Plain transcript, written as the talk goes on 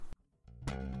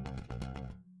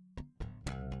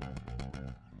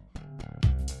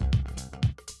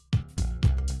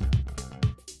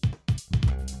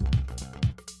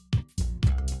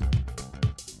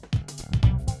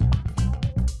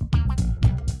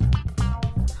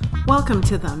Welcome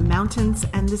to the Mountains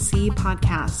and the Sea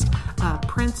podcast, a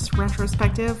Prince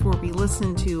retrospective where we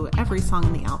listen to every song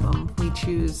in the album. We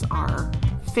choose our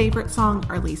favorite song,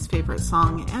 our least favorite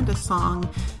song, and a song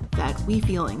that we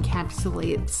feel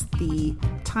encapsulates the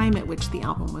time at which the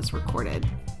album was recorded.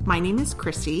 My name is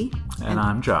Christy. And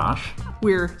I'm Josh.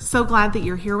 We're so glad that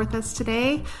you're here with us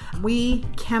today. We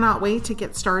cannot wait to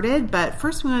get started, but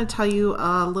first we want to tell you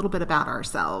a little bit about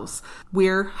ourselves.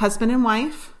 We're husband and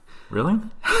wife. Really?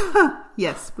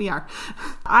 Yes, we are.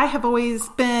 I have always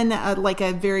been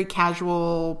a very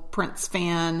casual Prince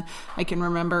fan. I can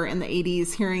remember in the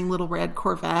 80s hearing Little Red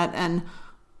Corvette and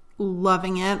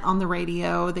loving it on the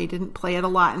radio. They didn't play it a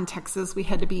lot in Texas. We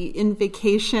had to be in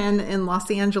vacation in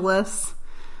Los Angeles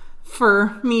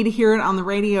for me to hear it on the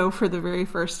radio for the very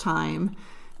first time.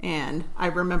 And I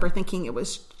remember thinking it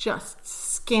was just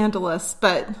scandalous,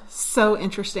 but so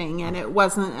interesting. And it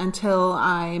wasn't until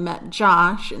I met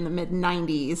Josh in the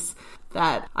mid-90s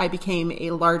that I became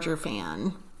a larger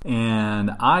fan.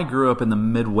 And I grew up in the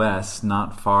Midwest,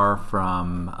 not far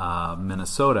from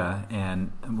Minnesota.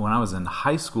 And when I was in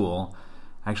high school,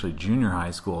 actually junior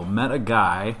high school, met a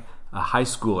guy, a high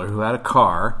schooler, who had a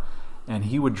car. And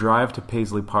he would drive to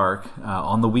Paisley Park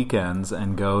on the weekends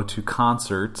and go to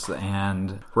concerts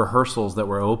and rehearsals that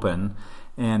were open.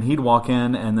 And he'd walk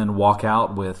in and then walk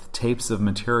out with tapes of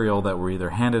material that were either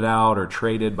handed out or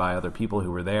traded by other people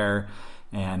who were there.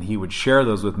 And he would share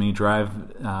those with me, drive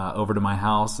over to my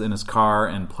house in his car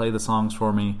and play the songs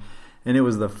for me. And it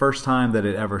was the first time that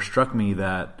it ever struck me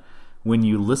that when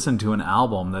you listen to an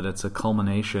album, that it's a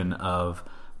culmination of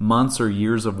months or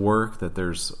years of work, that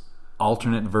there's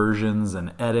alternate versions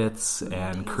and edits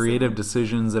and creative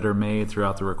decisions that are made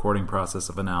throughout the recording process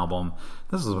of an album.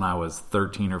 This was when I was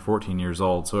 13 or 14 years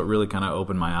old, so it really kind of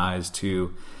opened my eyes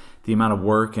to the amount of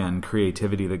work and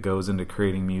creativity that goes into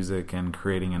creating music and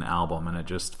creating an album, and it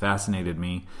just fascinated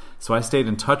me. So I stayed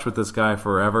in touch with this guy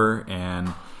forever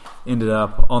and ended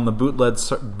up on the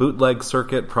bootleg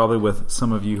circuit, probably with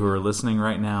some of you who are listening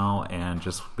right now, and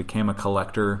just became a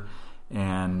collector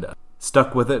and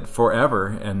stuck with it forever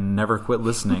and never quit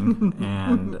listening.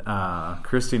 And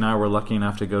Christy and I were lucky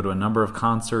enough to go to a number of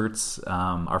concerts.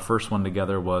 Our first one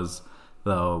together was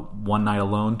the One Night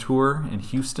Alone tour in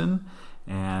Houston.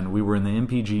 And we were in the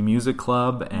MPG Music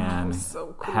Club and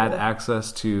so cool. Had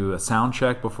access to a sound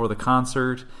check before the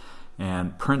concert.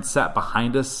 And Prince sat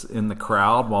behind us in the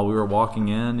crowd while we were walking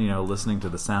in, listening to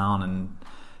the sound and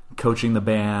coaching the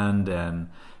band. And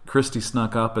Christy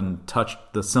snuck up and touched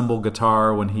the cymbal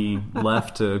guitar when he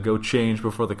left to go change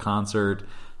before the concert.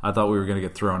 I thought we were going to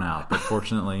get thrown out, but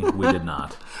fortunately we did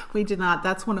not. We did not.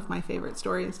 That's one of my favorite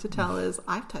stories to tell is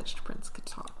I've touched Prince's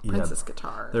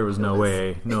guitar. There was no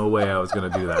way I was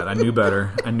going to do that. I knew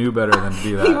better than to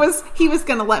do that. He was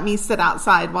going to let me sit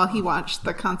outside while he watched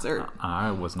the concert.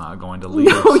 I was not going to leave.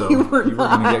 No, so you were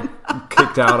going to get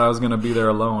kicked out. I was going to be there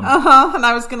alone. And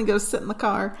I was going to go sit in the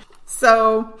car.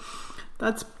 So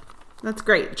that's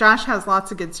great. Josh has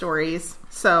lots of good stories,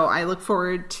 so I look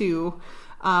forward to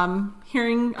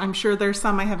hearing. I'm sure there's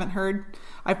some I haven't heard.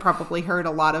 I probably heard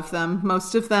a lot of them,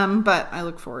 most of them, but I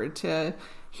look forward to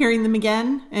hearing them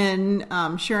again and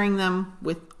sharing them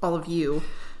with all of you.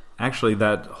 Actually,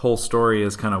 that whole story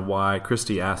is kind of why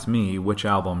Christy asked me which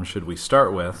album should we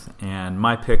start with, and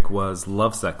my pick was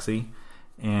Lovesexy.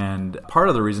 And part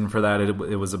of the reason for that,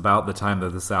 it was about the time that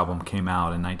this album came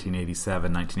out in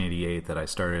 1987, 1988, that I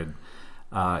started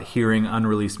hearing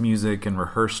unreleased music and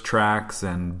rehearsed tracks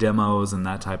and demos and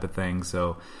that type of thing.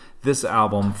 So this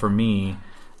album, for me,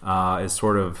 is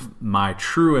sort of my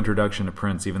true introduction to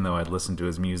Prince, even though I'd listened to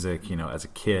his music, as a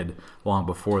kid long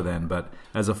before then. But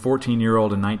as a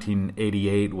 14-year-old in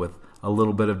 1988 with a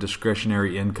little bit of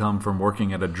discretionary income from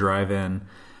working at a drive-in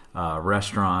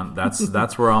restaurant,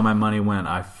 that's where all my money went.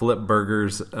 I flipped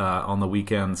burgers on the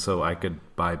weekends so I could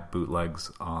buy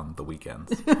bootlegs on the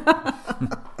weekends.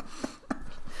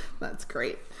 That's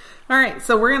great. All right,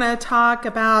 so we're going to talk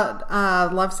about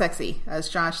Lovesexy, as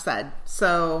Josh said.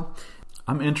 So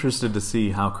I'm interested to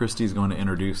see how Christy's going to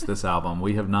introduce this album.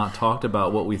 We have not talked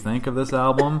about what we think of this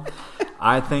album.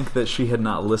 I think that she had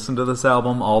not listened to this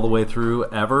album all the way through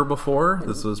ever before.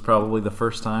 This was probably the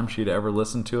first time she'd ever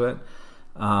listened to it.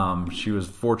 She was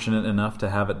fortunate enough to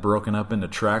have it broken up into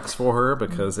tracks for her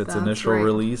because its initial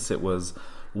release, it was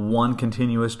one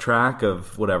continuous track of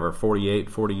 48,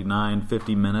 49,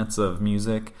 50 minutes of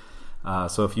music.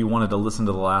 So if you wanted to listen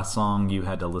to the last song, you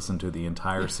had to listen to the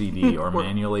entire CD or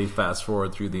manually fast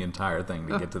forward through the entire thing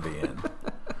to get to the end.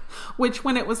 Which,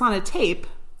 when it was on a tape,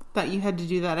 that you had to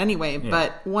do that anyway. Yeah.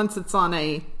 But once it's on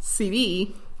a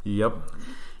CD... Yep.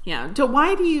 Yeah. So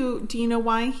why do you know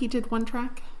why he did one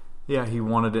track? Yeah, he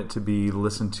wanted it to be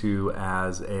listened to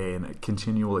as a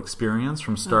continual experience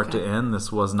from start to end.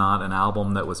 This was not an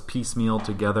album that was piecemeal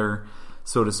together,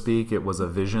 so to speak. It was a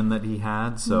vision that he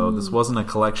had. So this wasn't a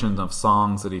collection of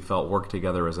songs that he felt worked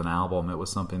together as an album. It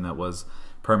was something that was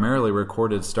primarily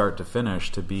recorded start to finish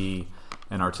to be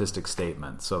an artistic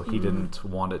statement. So he didn't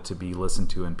want it to be listened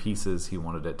to in pieces. He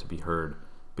wanted it to be heard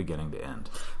beginning to end.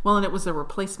 Well, and it was a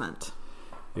replacement.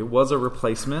 It was a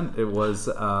replacement. It was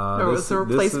a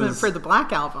replacement for the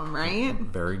Black Album, right?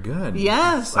 Very good.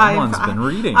 Yes. Someone's been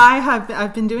reading.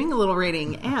 I've been doing a little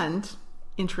reading, and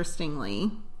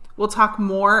interestingly, we'll talk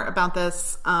more about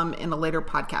this in a later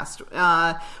podcast.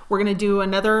 We're going to do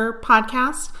another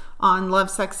podcast on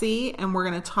Lovesexy, and we're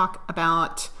going to talk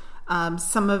about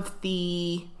some of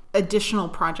the additional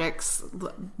projects,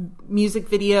 music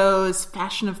videos,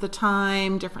 fashion of the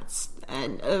time, different.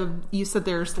 And you said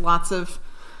there's lots of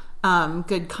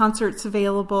good concerts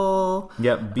available.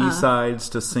 Yep, B-sides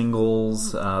to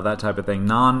singles, that type of thing.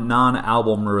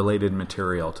 Non-album related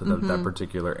material to that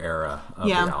particular era of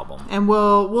the album. And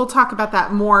we'll talk about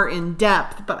that more in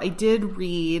depth. But I did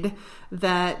read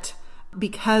that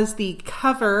because the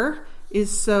cover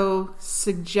is so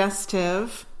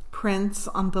suggestive, Prince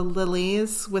on the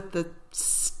lilies with the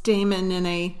stamen in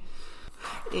a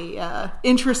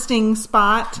interesting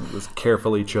spot. It was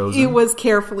carefully chosen. It was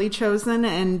carefully chosen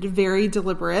and very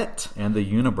deliberate. And the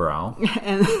unibrow.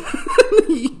 And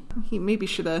he maybe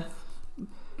should have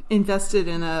invested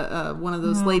in one of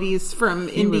those ladies from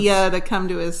India to come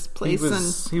to his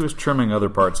place. He was trimming other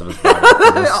parts of his body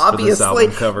for this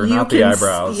album cover, not the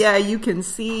eyebrows. Yeah, you can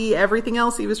see everything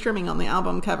else he was trimming on the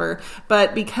album cover.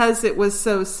 But because it was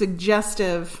so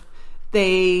suggestive,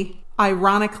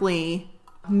 ironically,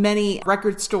 many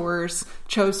record stores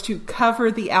chose to cover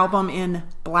the album in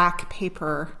black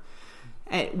paper,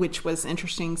 which was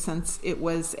interesting since it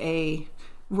was a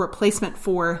replacement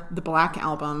for the Black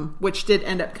Album, which did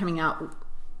end up coming out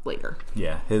later.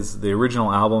 Yeah, the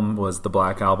original album was the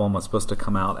Black Album, was supposed to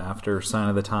come out after Sign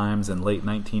of the Times in late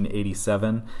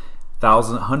 1987.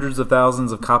 Hundreds of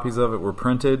thousands of copies of it were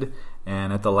printed,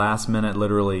 and at the last minute,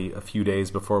 literally a few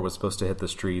days before it was supposed to hit the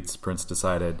streets, Prince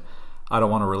decided, I don't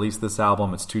want to release this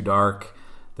album, it's too dark.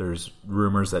 There's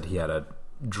rumors that he had a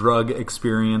drug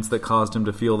experience that caused him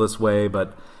to feel this way,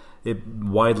 but it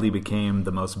widely became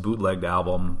the most bootlegged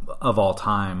album of all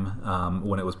time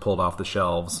when it was pulled off the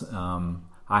shelves.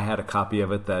 I had a copy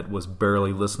of it that was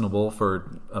barely listenable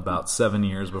for about 7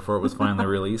 years before it was finally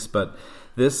released, but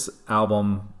this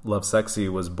album, Lovesexy,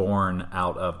 was born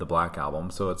out of the Black Album,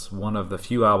 so it's one of the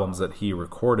few albums that he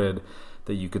recorded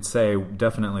that you could say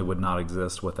definitely would not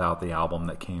exist without the album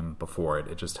that came before it.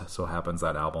 It just so happens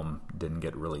that album didn't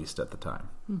get released at the time.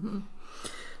 Mm-hmm.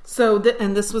 So,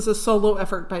 and this was a solo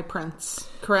effort by Prince,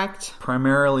 correct?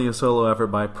 Primarily a solo effort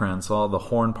by Prince. All the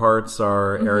horn parts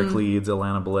are Eric Leeds,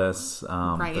 Alana Bliss.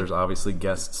 Right. There's obviously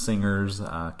guest singers.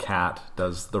 Kat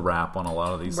does the rap on a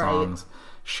lot of these songs.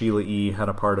 Sheila E. had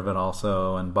a part of it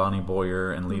also, and Bonnie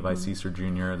Boyer and Levi Ceasar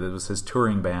Jr. It was his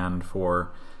touring band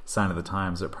for Sign of the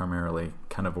Times that primarily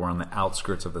kind of were on the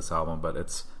outskirts of this album, but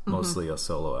it's mostly a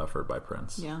solo effort by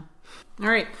Prince. Yeah. All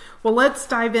right. Well, let's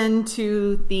dive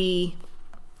into the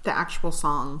actual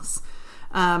songs.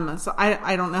 So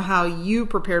I don't know how you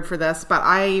prepared for this, but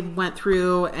I went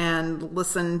through and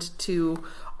listened to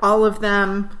all of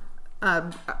them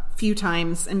a few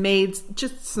times and made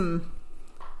just some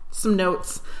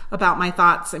notes about my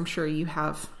thoughts. I'm sure you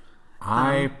have.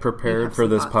 I prepared for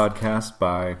this podcast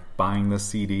by buying the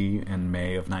CD in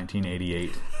May of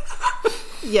 1988.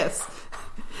 Yes.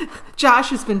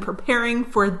 Josh has been preparing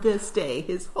for this day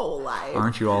his whole life.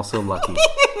 Aren't you all so lucky?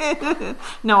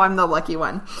 No, I'm the lucky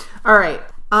one. All right.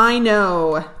 I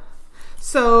know.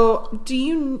 So, do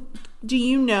you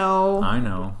know? I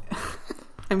know.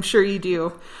 I'm sure you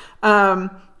do.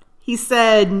 He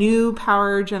said New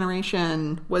Power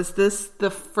Generation. Was this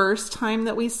the first time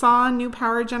that we saw New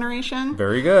Power Generation?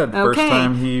 Very good. Okay. First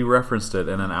time he referenced it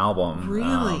in an album.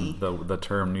 Really? The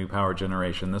term New Power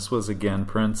Generation. This was, again,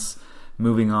 Prince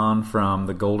moving on from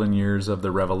the golden years of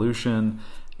the Revolution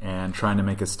and trying to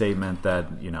make a statement that,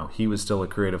 he was still a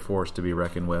creative force to be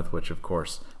reckoned with, which, of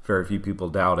course, very few people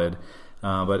doubted.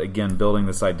 But again, building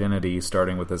this identity,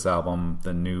 starting with this album,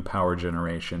 the New Power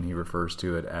Generation, he refers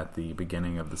to it at the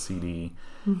beginning of the CD,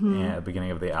 and beginning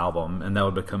of the album, and that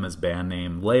would become his band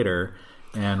name later.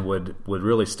 And would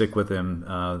really stick with him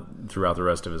throughout the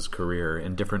rest of his career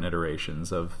in different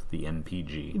iterations of the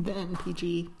NPG. The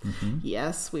NPG. Mm-hmm.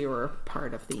 Yes, we were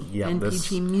part of the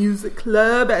NPG Music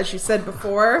Club, as you said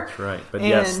before. That's right. But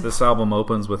yes, this album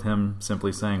opens with him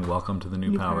simply saying, "Welcome to the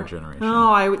new power generation."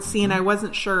 Oh, I would see, and I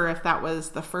wasn't sure if that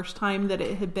was the first time that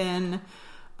it had been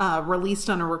released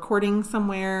on a recording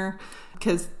somewhere,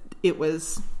 because it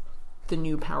was the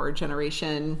new power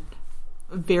generation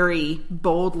very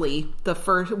boldly the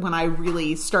first when I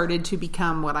really started to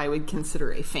become what I would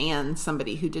consider a fan,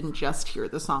 somebody who didn't just hear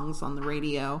the songs on the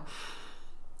radio.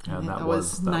 Yeah, that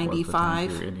was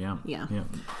 95. Yeah.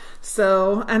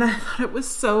 So, and I thought it was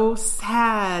so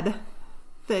sad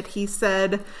that he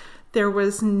said there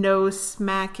was no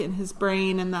smack in his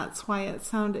brain, and that's why it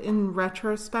sounded, in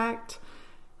retrospect,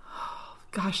 oh,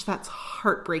 gosh, that's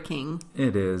heartbreaking.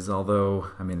 It is, although,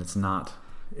 I mean, it's not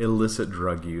illicit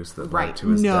drug use that led to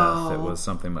his death. It was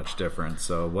something much different.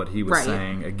 So what he was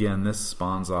saying, again, this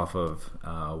spawns off of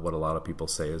what a lot of people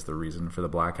say is the reason for the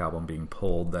Black Album being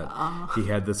pulled, that he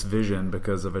had this vision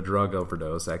because of a drug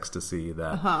overdose, ecstasy,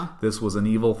 that this was an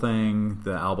evil thing.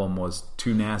 The album was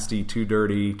too nasty, too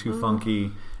dirty, too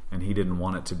funky, and he didn't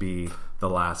want it to be the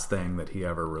last thing that he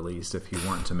ever released if he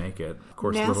weren't to make it. Of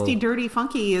course, nasty, dirty,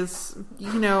 funky is,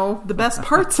 the best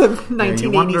parts of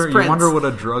 1980s Prince. You wonder what a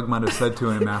drug might have said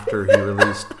to him after he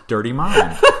released Dirty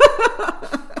Mind.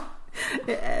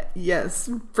 Yes,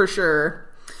 for sure.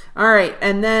 All right,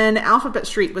 and then Alphabet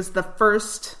Street was the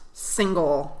first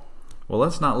single. Well,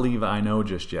 let's not leave I Know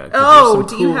just yet. Oh,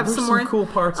 do you have some more? Cool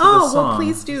parts of the song. Oh, well,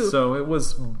 please do. So it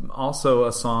was also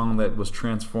a song that was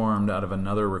transformed out of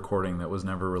another recording that was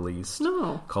never released,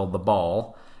 called The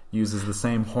Ball. Uses the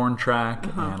same horn track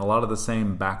and a lot of the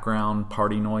same background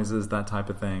party noises, that type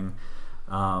of thing,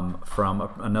 from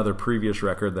another previous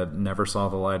record that never saw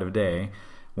the light of day.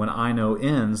 When I Know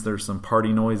ends, there's some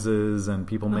party noises and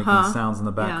people making sounds in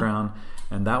the background.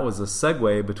 And that was a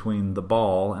segue between The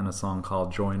Ball and a song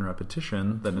called Joy and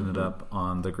Repetition that ended up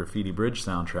on the Graffiti Bridge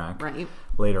soundtrack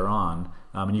later on.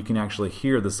 And you can actually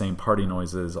hear the same party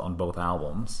noises on both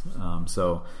albums.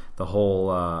 So the whole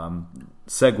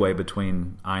segue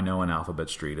between I Know and Alphabet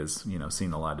Street has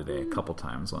seen the light of day a couple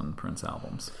times on Prince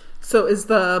albums. So is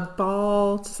The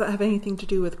Ball, does that have anything to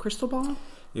do with Crystal Ball?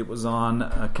 It was on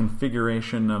a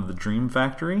configuration of the Dream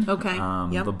Factory. Okay.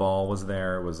 The Ball was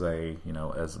there. It was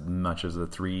as much as a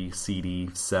 3 CD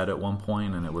set at one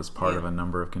point, and it was part of a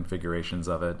number of configurations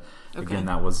of it. Okay. Again,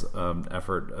 that was an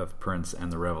effort of Prince and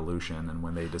the Revolution, and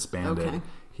when they disbanded,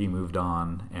 he moved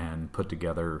on and put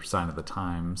together Sign of the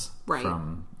Times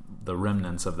from the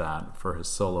remnants of that for his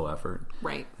solo effort.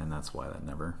 Right. And that's why that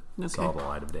never saw the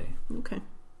light of day. Okay.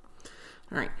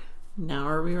 All right. Now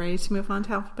are we ready to move on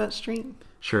to Alphabet Street?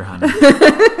 Sure, honey.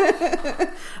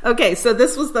 Okay, so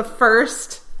this was the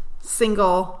first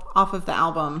single off of the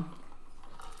album.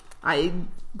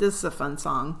 This is a fun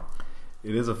song.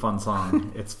 It is a fun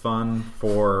song. It's fun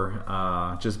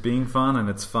for just being fun, and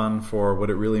it's fun for what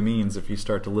it really means if you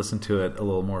start to listen to it a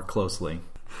little more closely.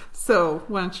 So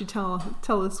why don't you tell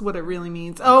us what it really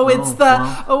means?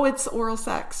 It's oral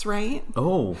sex, right?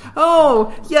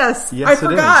 Oh, yes. I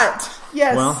forgot.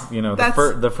 Yes. Well,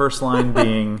 the first line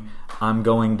being "I'm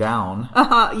going down."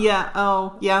 Yeah.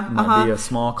 Oh, yeah. Might be a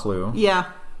small clue. Yeah.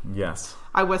 Yes.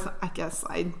 I guess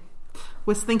I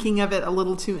was thinking of it a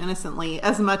little too innocently,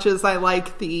 as much as I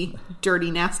like the dirty,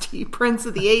 nasty Prince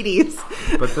of the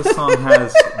 80s. But this song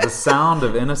has the sound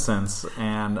of innocence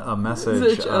and a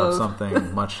message of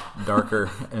something much darker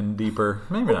and deeper.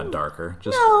 Maybe not darker,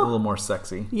 just a little more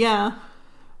sexy. Yeah.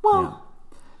 Well... Yeah.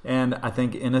 And I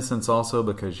think innocence also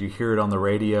because you hear it on the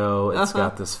radio. It's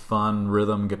got this fun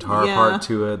rhythm guitar part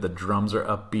to it. The drums are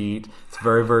upbeat. It's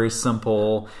very, very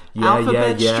simple.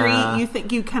 Alphabet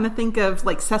Street, you kind of think of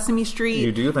like Sesame Street.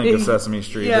 You do think of Sesame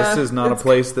Street. This is not a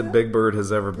place that Big Bird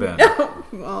has ever been.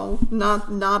 Well, not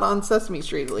on Sesame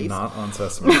Street, at least. Not on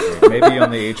Sesame Street. Maybe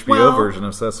on the HBO version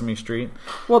of Sesame Street.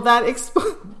 Well, that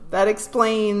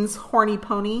explains Horny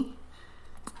Pony.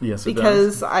 Yes, it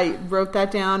because does. I wrote that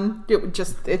down.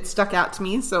 It stuck out to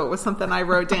me, so it was something I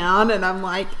wrote down, and I'm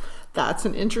like, that's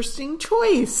an interesting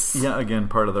choice. Yeah, again,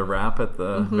 part of the rap at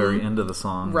the very end of the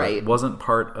song. Right. It wasn't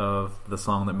part of the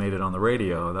song that made it on the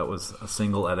radio. That was a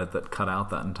single edit that cut out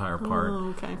that entire part. Oh,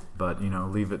 okay. But,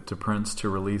 leave it to Prince to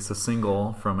release a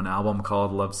single from an album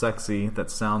called Lovesexy that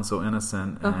sounds so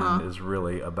innocent and is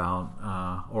really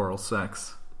about oral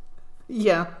sex.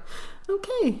 Yeah.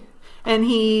 Okay. And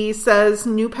he says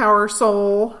New Power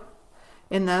Soul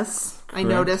in this. Correct. I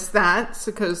noticed that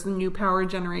because the New Power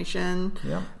Generation.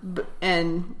 Yeah.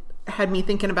 And had me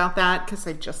thinking about that because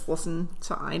I just listened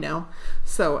to I Know.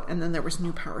 So, and then there was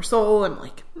New Power Soul. I'm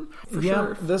like, for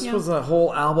sure. This was a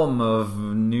whole album of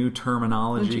new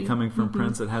terminology coming from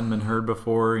Prince that hadn't been heard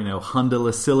before.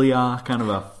 Hundalicilia, kind of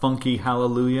a funky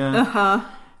hallelujah.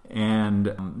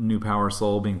 And New Power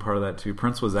Soul being part of that too.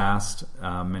 Prince was asked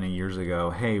many years ago,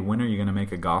 hey, when are you going to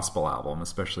make a gospel album?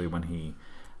 Especially when he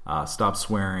stopped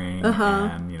swearing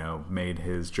and made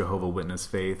his Jehovah Witness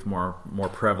faith more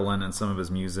prevalent in some of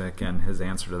his music. And his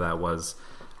answer to that was,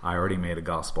 I already made a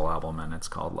gospel album and it's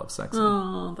called Lovesexy.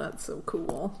 Oh, that's so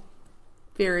cool.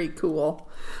 Very cool.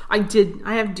 I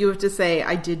have to say,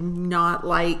 I did not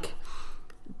like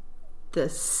the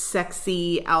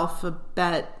sexy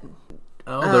alphabet.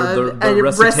 Oh, the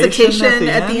recitation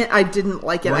at the end? I didn't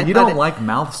like it. Well, you don't like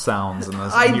mouth sounds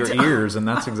in your ears, and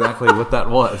that's exactly what that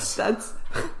was.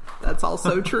 That's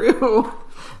also true.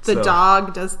 The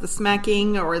dog does the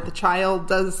smacking, or the child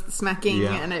does the smacking,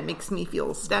 and it makes me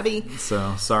feel stabby.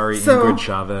 So, sorry, Ingrid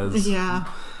Chavez. Yeah.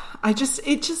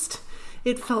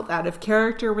 It felt out of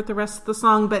character with the rest of the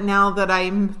song, but now that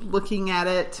I'm looking at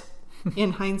it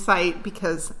in hindsight,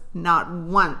 because not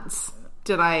once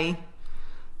did I,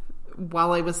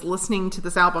 while I was listening to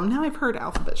this album, now I've heard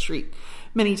Alphabet Street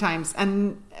many times,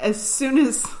 and as soon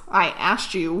as I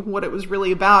asked you what it was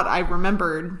really about, I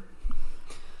remembered.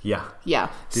 Yeah.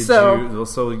 So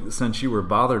since you were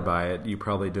bothered by it, you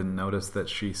probably didn't notice that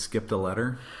she skipped a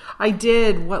letter? I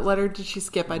did. What letter did she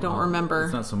skip? I don't remember.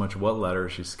 It's not so much what letter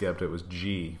she skipped, it was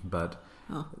G, but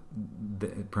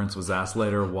Prince was asked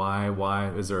later,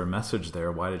 why is there a message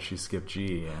there? Why did she skip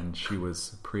G? And she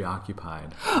was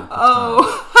preoccupied at the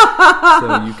time.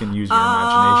 So you can use your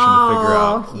imagination to figure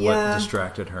out what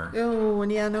distracted her. Oh,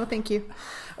 yeah, no, thank you.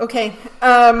 Okay.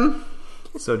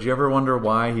 So do you ever wonder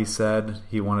why he said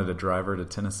he wanted to drive her to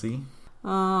Tennessee?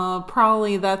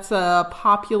 Probably that's a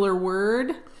popular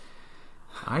word.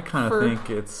 I kind of think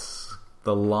it's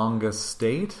the longest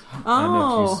state. And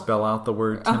if you spell out the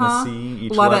word Tennessee,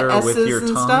 each letter with your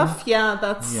tongue. Stuff. Yeah,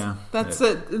 that's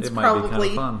it. It's it might probably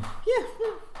be kind of fun. Yeah.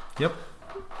 Yep.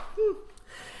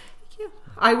 Yeah.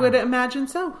 I would imagine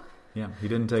so. Yeah, he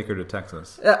didn't take her to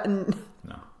Texas.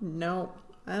 No,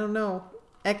 I don't know.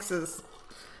 X's.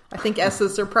 I think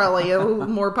S's are probably a little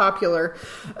more popular.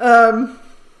 Are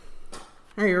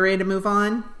you ready to move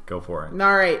on? Go for it.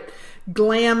 All right.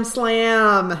 Glam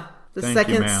Slam. Thank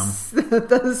you, ma'am.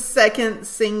 The second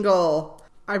single.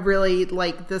 I really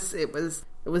like this. It was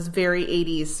very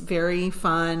 80s, very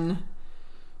fun.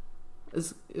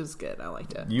 It was good. I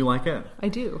liked it. You like it? I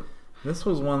do. This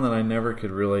was one that I never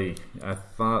could really... I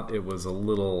thought it was a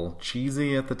little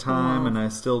cheesy at the time, and I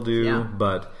still do,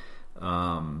 but...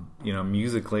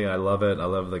 musically I love it. I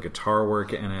love the guitar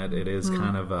work in it. It is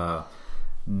kind of a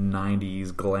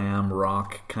 90s glam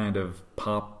rock kind of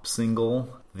pop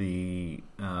single. The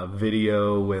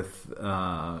video with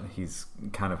he's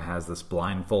kind of has this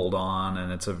blindfold on,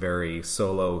 and it's a very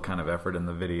solo kind of effort in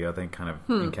the video. I think kind of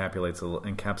encapsulates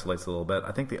a little bit.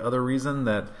 I think the other reason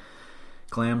that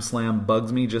Glam Slam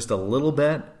bugs me just a little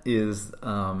bit is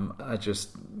I just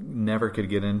never could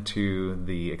get into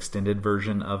the extended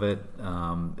version of it.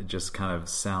 It just kind of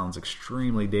sounds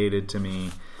extremely dated to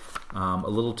me. A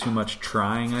little too much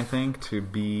trying, I think, to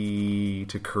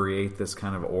create this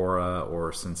kind of aura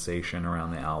or sensation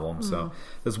around the album. So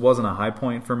this wasn't a high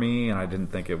point for me, and I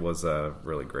didn't think it was a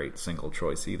really great single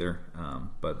choice either.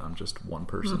 But I'm just one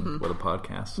person with a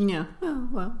podcast. Yeah,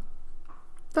 well,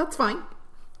 that's fine.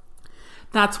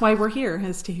 That's why we're here,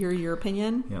 is to hear your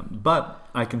opinion. Yeah, but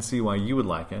I can see why you would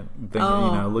like it.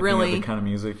 Looking really? at the kind of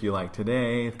music you like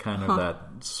today, kind of that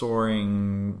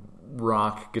soaring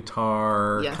rock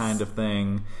guitar kind of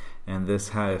thing, and this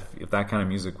if that kind of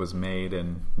music was made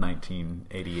in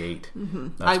 1988,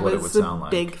 that's what it would sound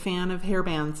like. I was a big fan of hair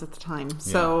bands at the time,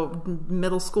 so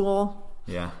middle school.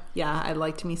 Yeah, I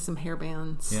liked me some hair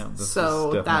bands. Yeah, this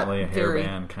is definitely a hair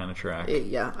band kind of track.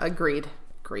 Yeah, agreed.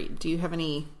 Do you have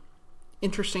any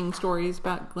interesting stories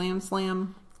about Glam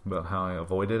Slam? About how I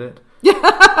avoided it?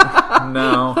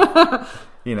 No.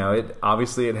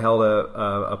 It held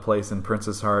a place in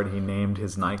Prince's heart. He named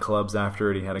his nightclubs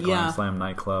after it. He had a Glam Slam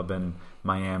nightclub in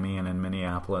Miami and in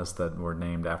Minneapolis that were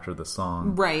named after the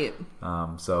song. Right.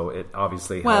 So it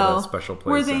obviously held a special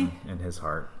place in his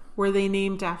heart. Were they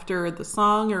named after the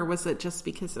song, or was it just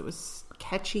because it was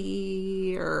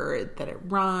catchy, or that it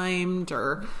rhymed,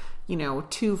 or... 2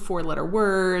 4-letter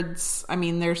words. I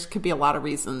mean, could be a lot of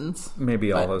reasons.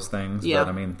 Maybe all those things. Yeah. But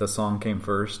I mean, the song came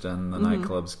first, and the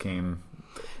nightclubs came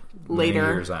later,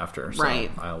 many years after. So I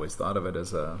always thought of it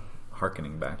as a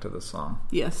hearkening back to the song.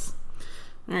 Yes.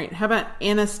 All right. How about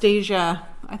Anastasia?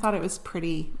 I thought it was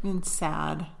pretty and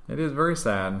sad. It is very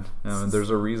sad. There's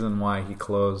a reason why he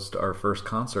closed our first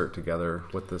concert together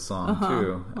with this song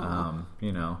too.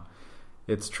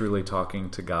 It's truly talking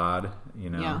to God,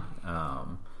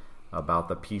 about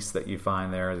the peace that you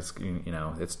find there.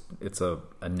 It's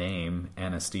a name,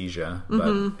 anesthesia,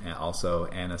 but also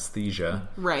anesthesia.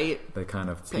 Right. The kind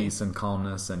of peace and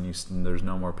calmness, and there's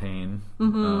no more pain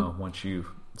once you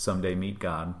someday meet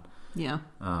God. Yeah.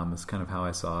 It's kind of how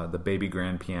I saw it. The baby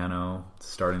grand piano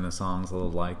starting the song's a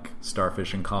little like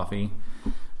Starfish and Coffee.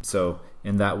 So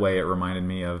in that way, it reminded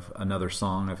me of another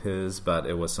song of his, but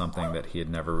it was something that he had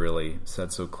never really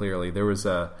said so clearly. There was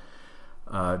a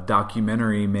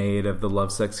documentary made of the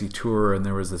Lovesexy tour, and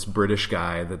there was this British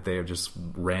guy that they were just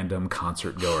random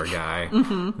concert goer guy.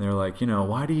 And they were like,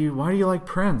 why do you like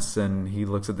Prince? And he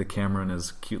looks at the camera in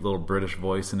his cute little British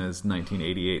voice and his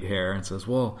 1988 hair and says,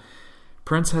 well,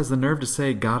 Prince has the nerve to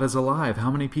say God is alive. How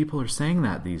many people are saying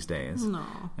that these days? No.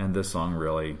 And this song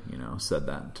really, said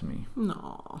that to me.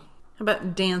 No. How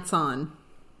about Dance On?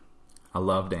 I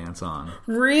love Dance On.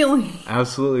 Really?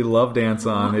 Absolutely love Dance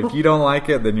On. If you don't like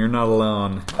it, then you're not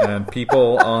alone. And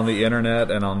people on the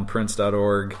internet and on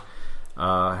Prince.org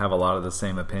have a lot of the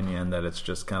same opinion, that it's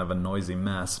just kind of a noisy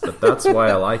mess. But that's why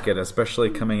I like it, especially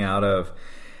coming out of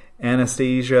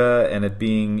Anesthesia and it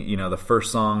being, the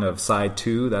first song of side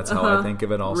 2. That's how I think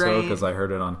of it also, because I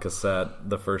heard it on cassette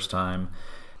the first time.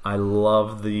 I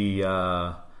love the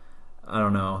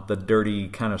the dirty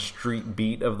kind of street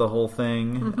beat of the whole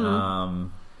thing.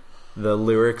 The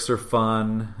lyrics are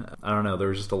fun. I don't know.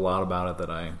 There's just a lot about it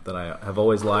that I have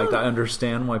always liked. I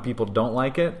understand why people don't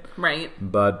like it. Right.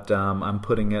 But I'm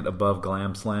putting it above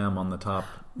Glam Slam on the top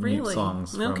mute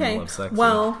songs from Lovesexy.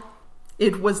 Well,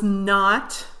 it was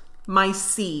not my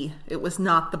C. It was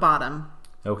not the bottom.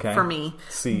 Okay. For me.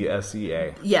 C,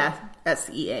 S-E-A. Yeah,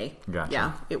 S-E-A. Gotcha.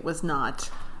 Yeah, it was not...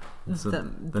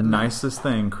 The nicest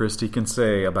thing Christy can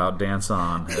say about Dance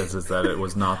On is that it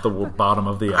was not the bottom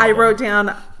of the album. I wrote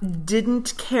down,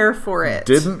 didn't care for it.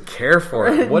 Didn't care for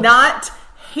it. What? Not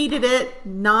hated it.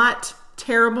 Not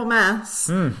terrible mess.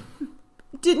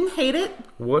 Didn't hate it.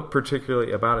 What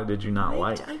particularly about it did you not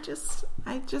like?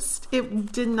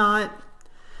 It did not.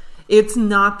 It's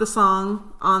not the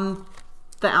song on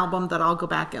the album that I'll go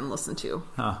back and listen to.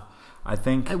 I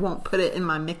think I won't put it in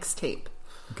my mixtape.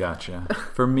 Gotcha.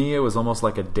 For me, it was almost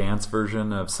like a dance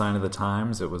version of Sign of the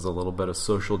Times. It was a little bit of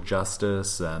social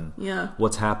justice and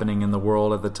what's happening in the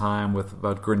world at the time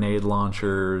about grenade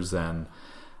launchers and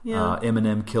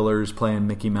M&M killers playing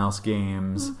Mickey Mouse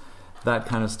games. That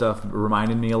kind of stuff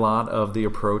reminded me a lot of the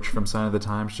approach from Sign of the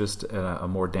Times, just a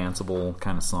more danceable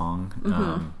kind of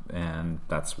song. And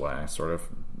that's why I sort of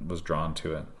was drawn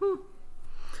to it.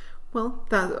 Well,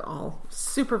 that's all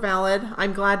super valid.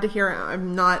 I'm glad to hear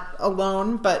I'm not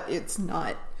alone, but it's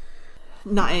not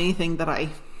anything that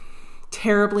I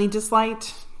terribly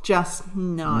disliked. Just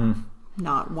not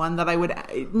one that I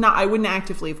wouldn't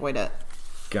actively avoid it.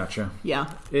 Gotcha. Yeah.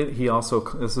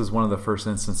 This is one of the first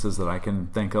instances that I can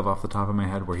think of off the top of my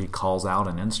head where he calls out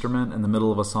an instrument in the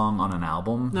middle of a song on an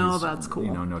album. No, that's cool.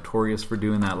 Notorious for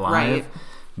doing that live. Right.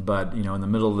 But, in the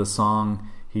middle of the song,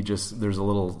 there's a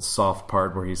little soft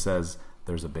part where he says,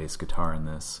 there's a bass guitar in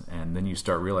this. And then you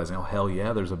start realizing, oh, hell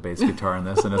yeah, there's a bass guitar in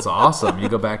this. And it's awesome. You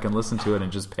go back and listen to it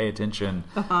and just pay attention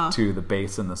to the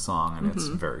bass in the song. And it's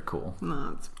very cool.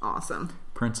 That's awesome.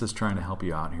 Prince is trying to help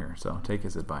you out here. So take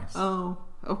his advice. Oh,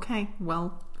 okay.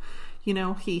 Well,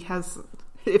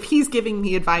 if he's giving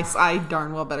me advice, I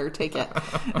darn well better take it.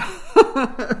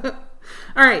 All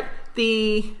right.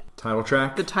 The title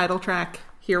track. The title track.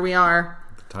 Here we are.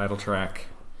 The title track.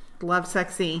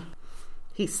 Lovesexy.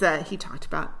 He talked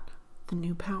about the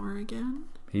new power again.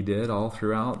 He did all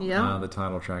throughout the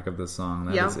title track of this song.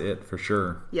 That is it for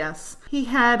sure. Yes. He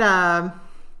had a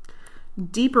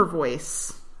deeper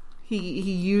voice. He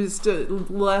used a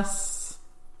less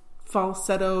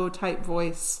falsetto type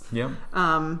voice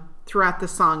throughout the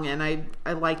song, and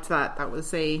I liked that. That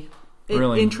was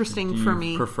interesting for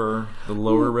me. Prefer the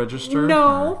lower register?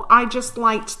 No, I just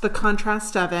liked the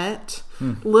contrast of it.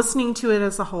 Listening to it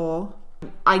as a whole,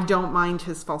 I don't mind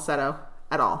his falsetto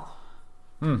at all.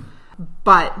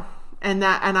 But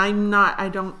I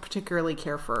don't particularly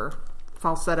care for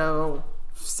falsetto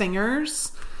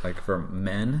singers. Like for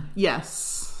men?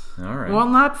 Yes. All right. Well,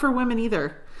 not for women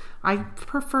either. I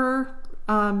prefer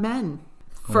men.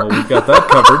 Well, we've got that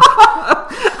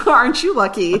covered. Aren't you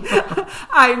lucky?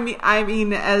 I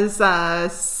mean,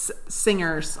 as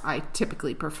singers, I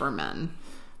typically prefer men.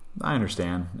 I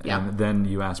understand. Yeah. And then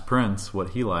you ask Prince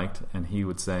what he liked, and he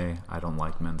would say, I don't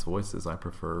like men's voices. I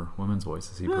prefer women's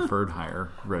voices. He preferred higher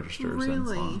registers and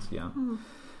songs. Yeah.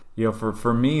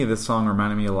 For me, this song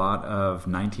reminded me a lot of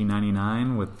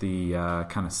 1999 with the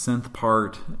kind of synth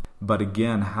part. But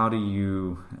again, how do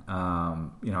you,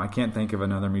 I can't think of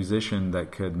another musician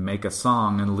that could make a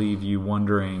song and leave you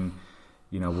wondering,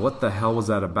 what the hell was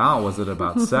that about? Was it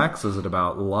about sex? Was it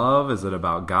about love? Is it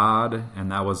about God?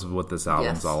 And that was what this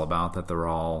album's all about, that they're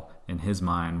all, in his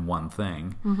mind, one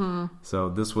thing. Mm-hmm. So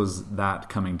this was that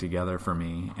coming together for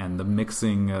me. And the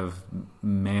mixing of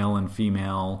male and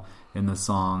female in the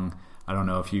song. I don't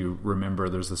know if you remember,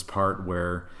 there's this part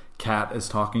where Kat is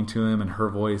talking to him and her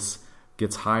voice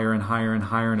gets higher and higher and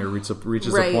higher, and it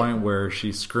reaches a point where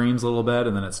she screams a little bit,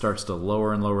 and then it starts to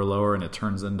lower and lower, lower, and it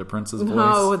turns into Prince's voice.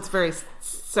 Oh, it's very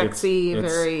sexy,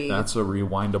 very... That's a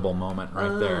rewindable moment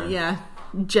right there. Yeah.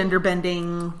 Gender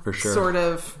bending, for sure. Sort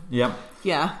of. Yep.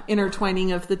 Yeah,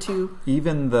 intertwining of the two.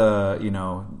 Even the,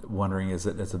 wondering, is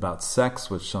it about sex,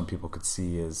 which some people could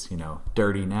see as,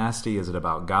 dirty, nasty? Is it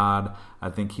about God? I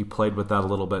think he played with that a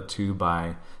little bit too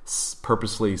by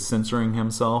purposely censoring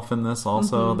himself in this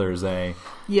also.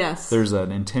 Mm-hmm. There's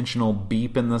an intentional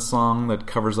beep in the song that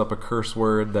covers up a curse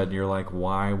word that you're like,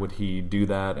 why would he do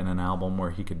that in an album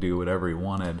where he could do whatever he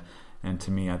wanted? And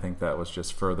to me, I think that was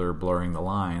just further blurring the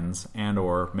lines and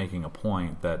or making a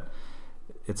point that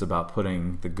it's about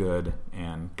putting the good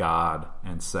and God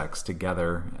and sex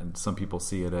together. And some people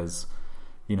see it as,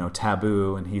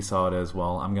 taboo, and he saw it as,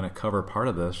 well, I'm going to cover part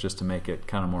of this just to make it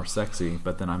kind of more sexy,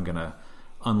 but then I'm going to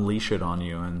unleash it on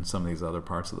you in some of these other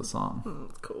parts of the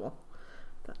song.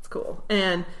 That's cool.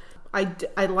 And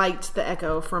I liked the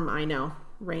echo from I Know.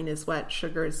 Rain is wet,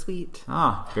 sugar is sweet.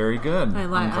 Ah, very good. I'm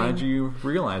glad you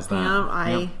realized that.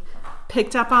 I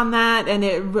picked up on that, and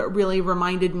it really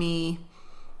reminded me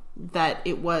that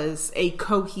it was a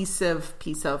cohesive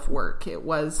piece of work. It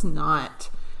was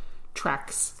not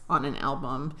tracks on an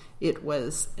album. It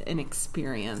was an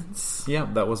experience. Yeah,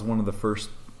 that was one of the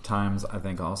first times, I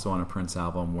think, also on a Prince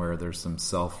album where there's some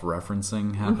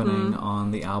self-referencing happening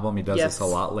on the album. He does this a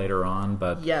lot later on,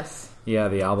 but yeah,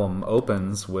 the album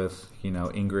opens with,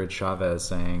 Ingrid Chavez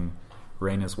saying,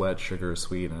 rain is wet, sugar is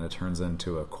sweet, and it turns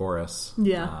into a chorus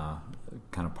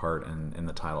kind of part in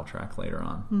the title track later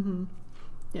on. Mm-hmm.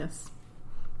 Yes.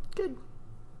 Good.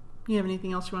 You have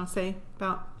anything else you want to say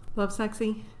about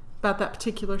Lovesexy? About that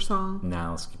particular song?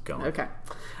 No, let's keep going. Okay.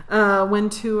 When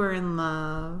Two Are in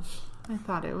Love. I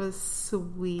thought it was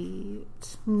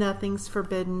sweet. Nothing's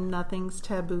forbidden, nothing's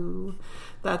taboo.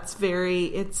 That's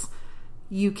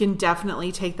you can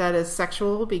definitely take that as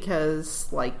sexual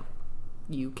because,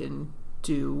 you can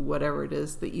do whatever it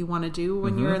is that you want to do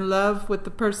when you're in love with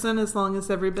the person, as long as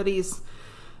everybody's,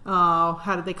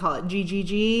 how do they call it?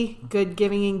 GGG, good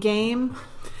giving and game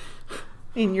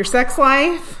in your sex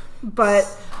life. But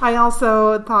I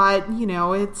also thought,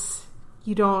 it's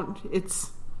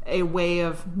a way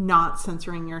of not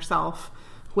censoring yourself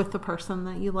with the person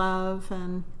that you love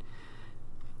and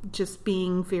just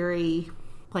being very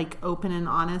open and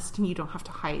honest, and you don't have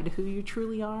to hide who you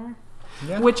truly are.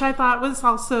 Yeah. Which I thought was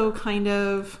also kind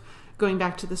of going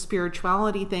back to the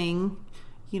spirituality thing.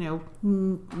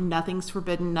 Nothing's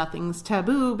forbidden, nothing's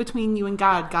taboo between you and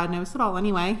God. God knows it all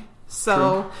anyway.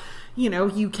 So,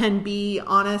 you can be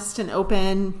honest and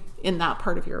open in that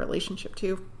part of your relationship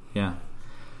too. Yeah.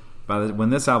 When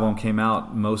this album came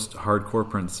out, most hardcore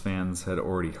Prince fans had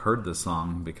already heard this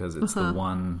song because it's the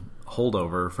one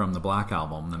holdover from the Black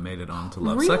Album that made it onto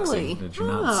Lovesexy. Really? Did you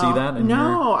not see that?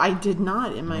 No, I did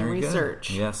not in my research.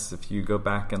 Good. Yes, if you go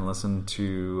back and listen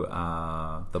to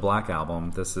the Black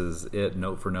Album, this is it,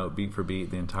 note for note, beat for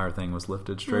beat. The entire thing was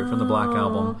lifted straight from the Black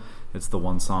Album. It's the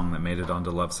one song that made it onto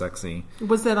Lovesexy.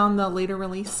 Was it on the later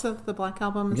release of the Black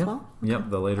Album as well? Yep,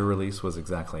 the later release was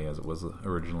exactly as it was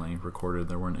originally recorded.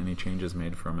 There weren't any changes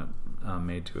made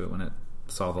to it when it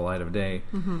saw the light of day.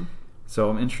 Mm-hmm. So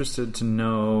I'm interested to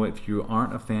know, if you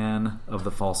aren't a fan of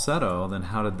the falsetto, then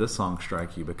how did this song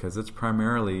strike you? Because it's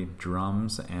primarily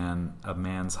drums and a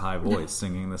man's high voice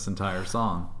singing this entire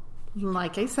song.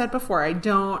 Like I said before, I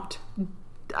don't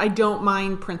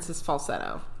mind Prince's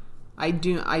falsetto. I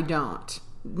don't.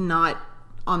 Not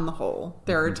on the whole.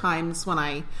 There are times when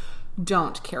I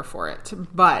don't care for it.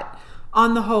 But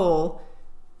on the whole,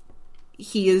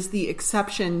 he is the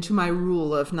exception to my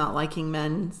rule of not liking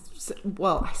men.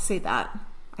 Well, I say that.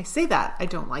 I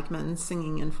don't like men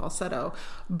singing in falsetto.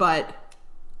 But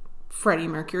Freddie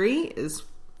Mercury is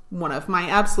one of my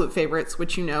absolute favorites,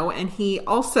 which and he is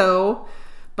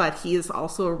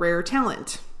also a rare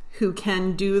talent who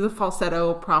can do the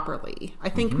falsetto properly. I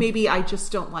think maybe I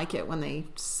just don't like it when they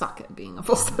suck at being a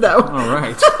falsetto. All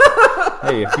right.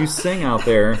 Hey, if you sing out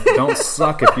there, don't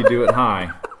suck if you do it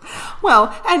high.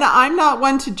 Well, and I'm not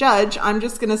one to judge. I'm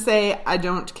just going to say I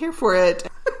don't care for it.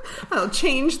 I'll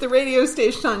change the radio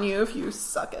station on you if you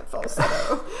suck at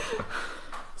falsetto.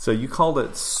 So you called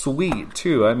it sweet,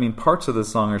 too. I mean, parts of the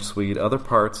song are sweet. Other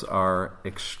parts are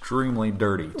extremely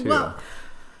dirty, too. Well,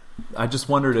 I just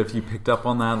wondered if you picked up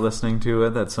on that listening to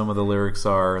it, that some of the lyrics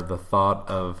are the thought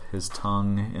of his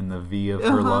tongue in the V of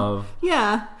her love.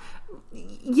 Yeah.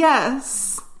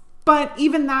 Yes. But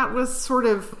even that was sort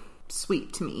of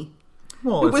sweet to me.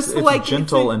 Well, it's like,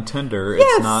 gentle and tender. Yes.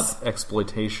 It's not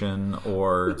exploitation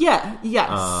or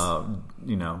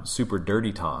super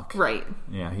dirty talk. Right.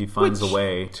 Yeah, he finds a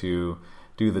way to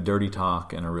do the dirty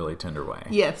talk in a really tender way.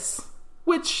 Yes.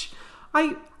 Which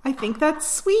I think that's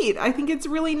sweet. I think it's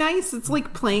really nice. It's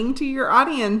like playing to your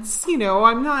audience.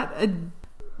 I'm not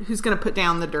who's going to put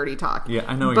down the dirty talk. Yeah,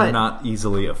 I know you're not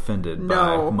easily offended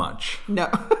by much.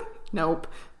 No. Nope.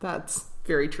 That's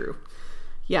very true.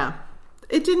 Yeah.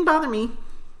 It didn't bother me.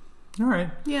 All right.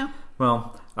 Yeah.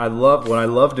 Well, what I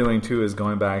love doing too is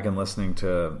going back and listening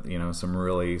to, some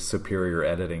really superior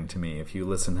editing to me. If you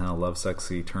listen how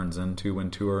Lovesexy turns into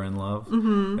When Two Are in Love,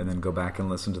 and then go back and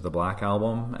listen to the Black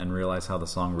Album and realize how the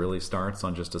song really starts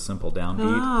on just a simple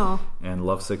downbeat, and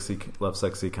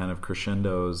Lovesexy kind of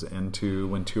crescendos into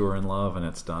When Two Are in Love, and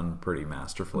it's done pretty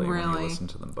masterfully when you listen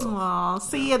to them both. Oh,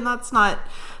 see, and that's not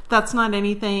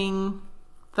anything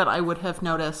that I would have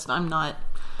noticed. I'm not,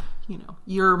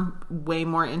 you're way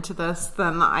more into this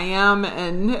than I am.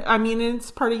 And I mean,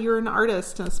 it's part of, you're an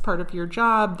artist and it's part of your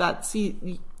job. That's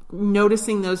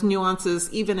noticing those nuances,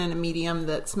 even in a medium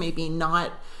that's maybe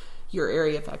not your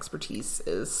area of expertise,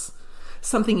 is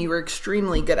something you were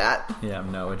extremely good at. Yeah,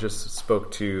 no, it just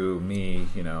spoke to me,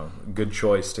 good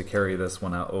choice to carry this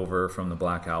one out over from the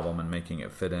Black Album and making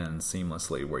it fit in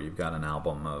seamlessly, where you've got an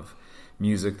album of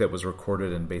music that was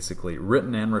recorded and basically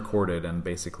written and recorded in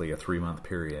basically a 3-month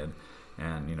period,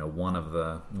 and one of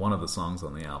the songs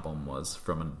on the album was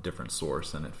from a different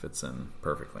source, and it fits in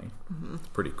perfectly. It's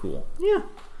pretty cool. Yeah,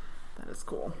 that is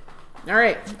cool. All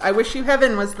right, I Wish You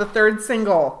Heaven was the third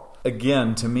single.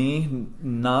 Again, to me,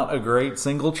 not a great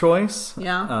single choice.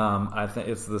 Yeah. I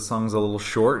think the song's a little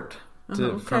short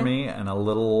for me, and a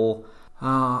little.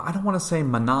 I don't want to say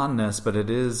monotonous, but it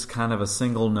is kind of a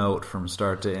single note from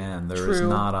start to end. There is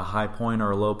not a high point or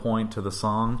a low point to the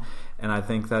song. And I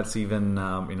think that's even,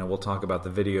 we'll talk about the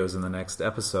videos in the next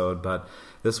episode, but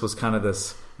this was kind of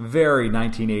this very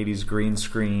 1980s green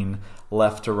screen,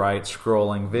 left to right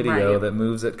scrolling video that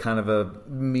moves at kind of a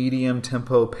medium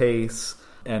tempo pace.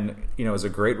 And, is a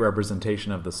great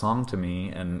representation of the song to me,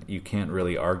 and you can't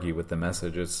really argue with the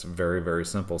message. It's a very, very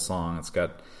simple song. It's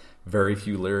got very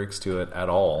few lyrics to it at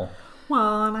all.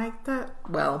 Well, and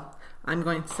I'm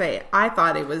going to say I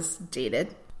thought it was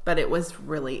dated, but I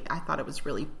thought it was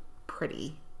really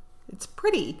pretty. It's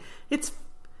pretty.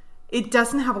 It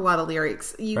doesn't have a lot of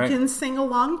lyrics. You can sing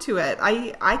along to it.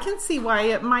 I can see why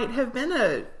it might have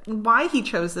been why he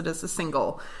chose it as a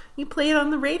single. You play it on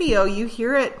the radio, you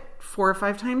hear it 4 or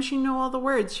 5 times, you know all the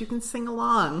words, you can sing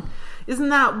along. Isn't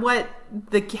that what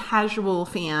the casual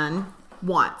fan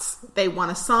wants? They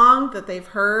want a song that they've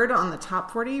heard on the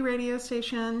top 40 radio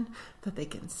station that they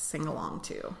can sing along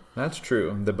to. That's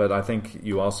true. But I think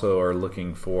you also are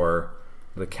looking for,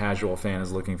 the casual fan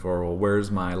is looking for, well, where's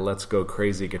my Let's Go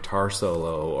Crazy guitar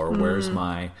solo? Or where's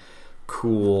my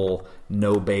cool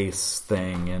no bass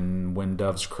thing in When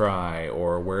Doves Cry?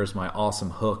 Or where's my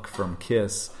awesome hook from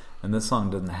Kiss? And this song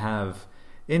doesn't have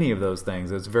any of those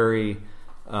things. It's very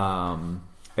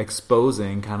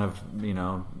exposing, kind of,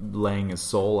 laying his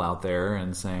soul out there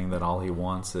and saying that all he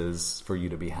wants is for you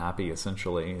to be happy,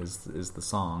 essentially, is the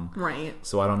song. Right.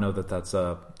 So I don't know that that's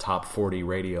a top 40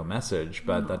 radio message,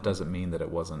 but that doesn't mean that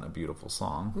it wasn't a beautiful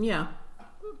song. Yeah.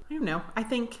 I don't know. I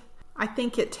think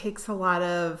it takes a lot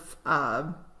of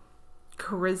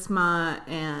charisma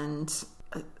and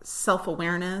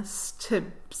self-awareness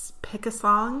to pick a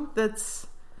song that's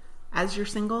as your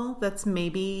single that's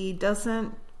maybe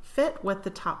doesn't fit with the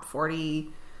top 40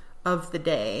 of the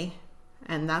day,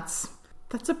 and that's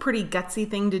a pretty gutsy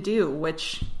thing to do,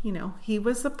 which he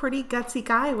was a pretty gutsy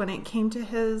guy when it came to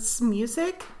his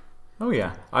music. Oh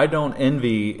yeah, I don't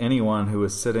envy anyone who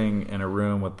is sitting in a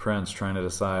room with Prince trying to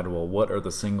decide, well, what are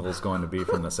the singles going to be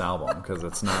from this album, because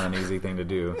it's not an easy thing to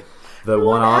do. The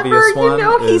one obvious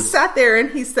one he sat there and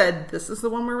he said, this is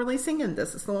the one we're releasing, and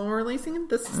this is the one we're releasing, and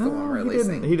this is the one we're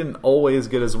releasing. He didn't always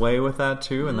get his way with that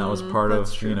too, and that was part of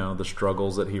the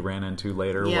struggles that he ran into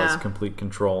later, was complete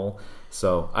control.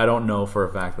 So I don't know for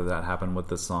a fact that happened with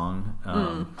this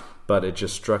song, but it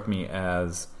just struck me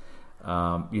as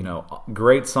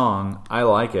great song. I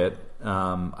like it.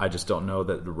 I just don't know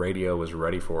that the radio was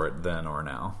ready for it then or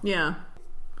now. Yeah,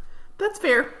 that's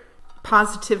fair.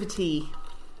 Positivity.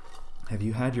 Have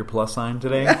you had your plus sign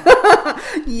today?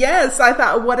 Yes, I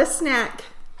thought, what a snack.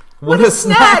 What a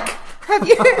snack! Have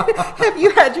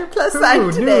you had your plus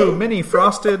sign today? New mini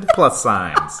frosted plus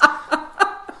signs.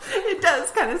 It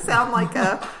does kind of sound like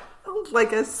a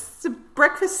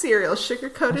breakfast cereal,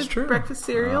 sugar-coated breakfast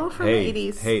cereal from the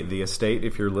 80s. Hey, the estate,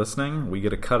 if you're listening, we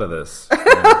get a cut of this.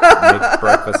 Make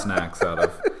breakfast snacks out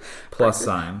of plus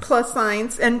signs. Plus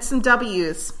signs and some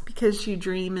W's, because you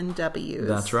dream in W's.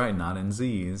 That's right, not in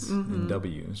Z's, in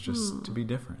W's, just to be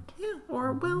different. Yeah,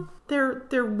 or, well,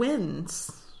 they're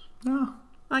wins. Oh.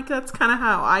 Like, that's kind of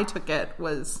how I took it,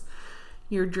 was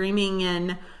you're dreaming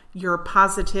in your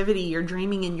positivity, you're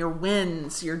dreaming in your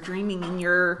wins, you're dreaming in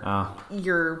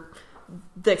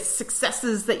the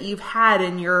successes that you've had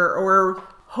and or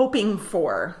hoping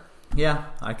for. Yeah,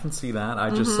 I can see that. I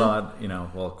just saw it,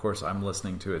 well, of course, I'm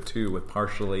listening to it too with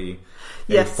partially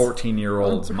a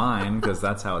 14-year-old's mind, because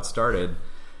that's how it started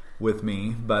with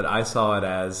me. But I saw it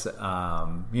as,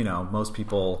 most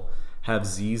people have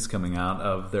Z's coming out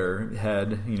of their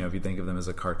head, if you think of them as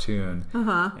a cartoon.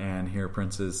 And here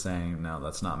Prince is saying, no,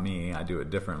 that's not me. I do it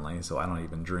differently, so I don't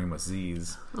even dream with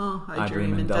Z's. Oh, I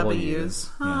dream in W's.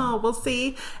 Oh, we'll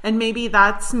see. And maybe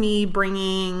that's me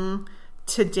bringing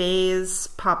today's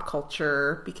pop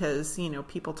culture, because,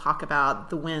 people talk about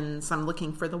the wins. I'm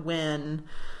looking for the win.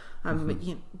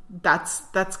 That's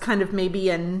kind of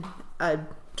maybe a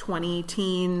 20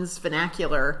 teens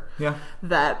vernacular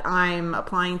that I'm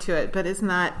applying to it. But isn't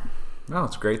that... No,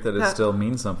 it's great that it still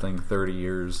means something 30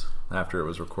 years after it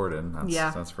was recorded.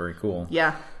 That's very cool.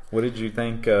 Yeah. What did you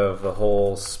think of the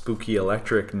whole spooky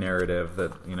electric narrative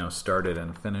that, started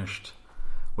and finished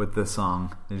with this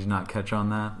song? Did you not catch on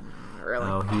that? Really?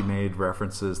 Oh, he made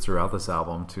references throughout this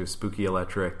album to spooky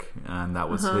electric, and that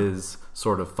was his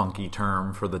sort of funky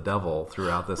term for the devil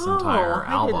throughout this entire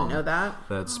album. I didn't know that.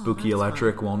 That spooky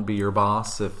electric won't be your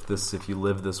boss. If you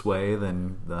live this way,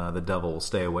 then the devil will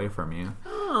stay away from you.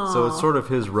 Oh. So it's sort of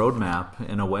his roadmap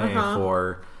in a way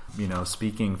for,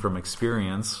 speaking from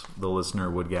experience, the listener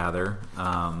would gather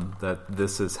that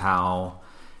this is how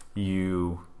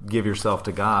you give yourself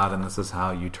to God, and this is how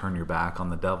you turn your back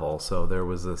on the devil. So there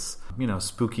was this,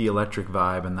 spooky electric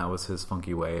vibe, and that was his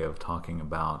funky way of talking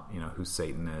about, who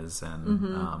Satan is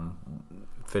and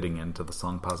fitting into the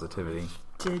song Positivity.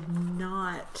 Did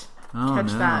not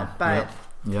catch that, but...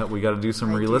 Yeah, we got to do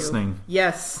some re-listening.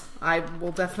 Yes, I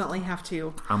will definitely have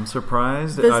to. I'm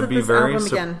surprised. I'd be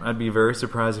very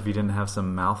surprised if you didn't have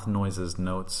some mouth noises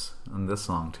notes on this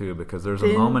song too, because there's a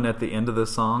moment at the end of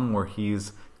this song where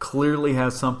he's clearly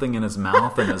has something in his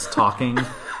mouth and is talking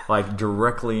like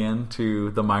directly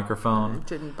into the microphone. It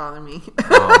didn't bother me.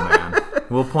 Oh man,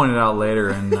 we'll point it out later,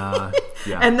 and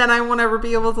and then I won't ever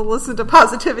be able to listen to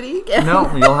Positivity again.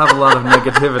 No, you'll have a lot of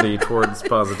negativity towards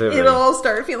Positivity. It'll all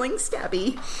start feeling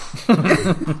stabby.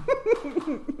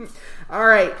 All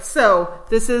right, so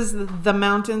this is the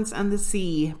Mountains and the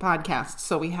Sea podcast.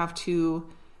 So we have to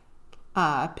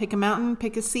pick a mountain,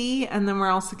 pick a sea, and then we're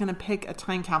also going to pick a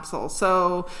time capsule.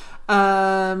 So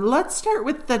let's start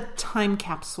with the time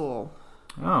capsule.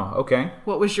 Oh, okay.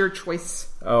 What was your choice?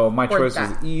 Oh, my choice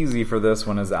was easy for this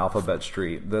one, is Alphabet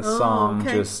Street. This song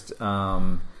just,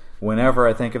 whenever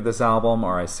I think of this album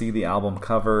or I see the album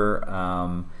cover,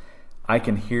 I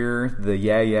can hear the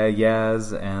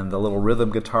yeahs and the little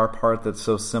rhythm guitar part that's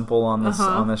so simple on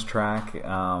this track,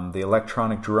 the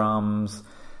electronic drums,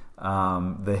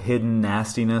 the hidden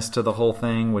nastiness to the whole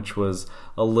thing, which was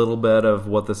a little bit of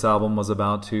what this album was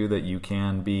about too, that you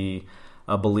can be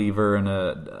a believer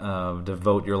and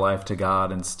devote your life to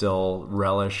God and still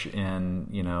relish in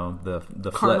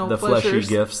the fleshy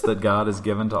gifts that God has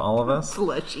given to all of us.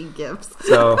 Fleshy gifts.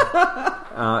 So,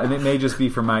 and it may just be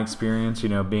from my experience,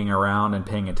 being around and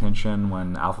paying attention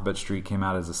when Alphabet Street came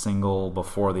out as a single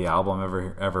before the album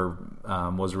ever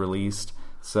was released.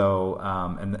 So,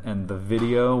 and the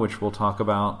video, which we'll talk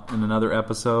about in another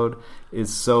episode,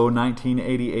 is so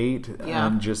 1988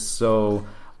 and just so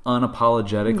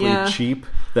unapologetically cheap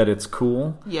that it's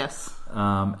cool. Yes.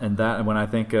 And that, when I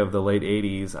think of the late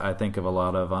 80s, I think of a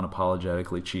lot of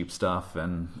unapologetically cheap stuff,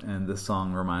 and this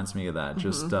song reminds me of that.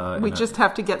 Just we just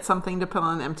have to get something to put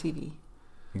on MTV.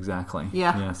 Exactly.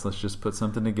 Yeah. Yes, let's just put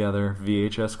something together,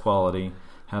 VHS quality,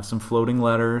 have some floating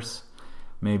letters,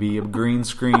 maybe a green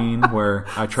screen where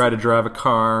I try to drive a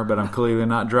car, but I'm clearly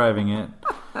not driving it.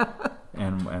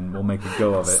 And we'll make a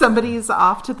go of it. Somebody's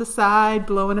off to the side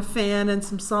blowing a fan and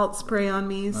some salt spray on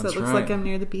me, so it looks like I'm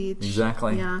near the beach.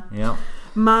 Exactly. Yeah. Yep.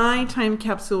 My time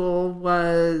capsule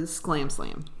was Glam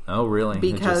Slam. Oh, really?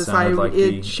 Because it just sounded like it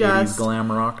the just 80s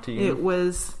glam rock to you? It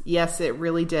was, yes, it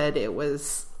really did. It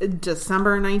was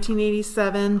December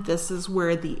 1987. This is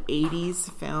where the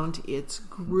 80s found its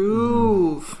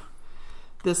groove.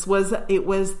 It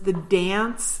was the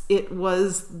dance. It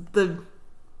was the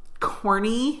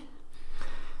corny.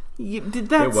 Did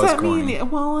that set me?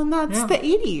 Well, and that's the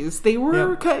 80s. They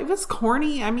were. It was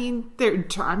corny. I mean, I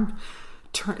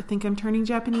think I'm turning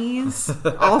Japanese.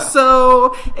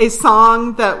 Also, a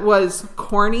song that was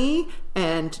corny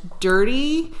and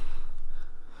dirty.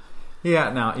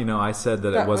 Yeah. Now, I said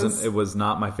that it was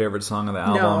not my favorite song of the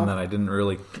album. That I didn't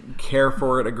really care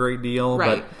for it a great deal,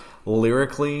 right. But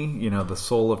lyrically, the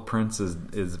soul of Prince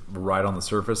is right on the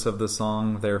surface of the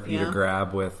song there for you to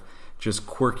grab with. Just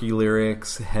quirky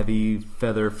lyrics, heavy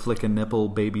feather, flick a nipple,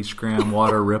 baby scram,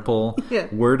 water ripple. Yeah.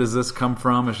 Where does this come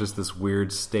from? It's just this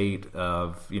weird state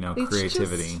of,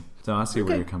 creativity. So I see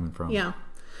where you're coming from. Yeah.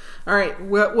 All right.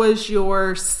 What was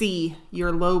your C,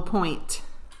 your low point?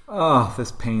 Oh,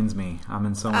 this pains me. I'm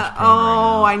in so much pain right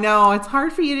now. I know. It's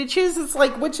hard for you to choose. It's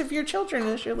like, which of your children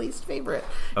is your least favorite?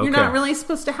 Okay. You're not really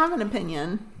supposed to have an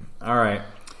opinion. All right.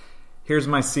 Here's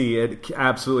my C. It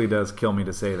absolutely does kill me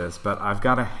to say this, but I've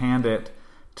got to hand it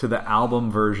to the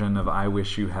album version of I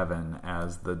Wish You Heaven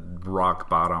as the rock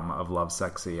bottom of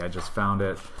Lovesexy. I just found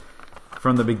it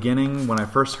from the beginning when I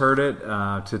first heard it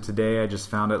to today. I just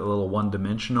found it a little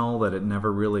one-dimensional, that it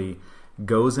never really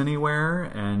goes anywhere.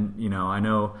 And, I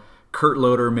know Kurt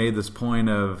Loder made this point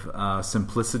of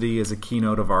simplicity as a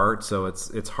keynote of art, so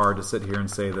it's hard to sit here and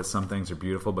say that some things are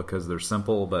beautiful because they're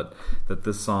simple, but that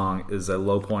this song is a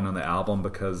low point on the album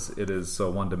because it is so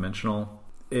one-dimensional.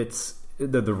 It's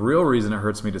the real reason it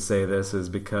hurts me to say this is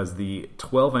because the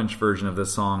 12-inch version of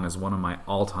this song is one of my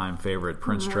all-time favorite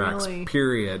Prince tracks,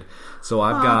 period. So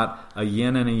I've got a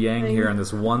yin and a yang here in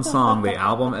this one song. The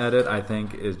album edit, I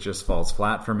think, just falls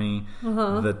flat for me.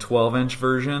 The 12-inch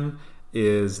version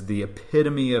is the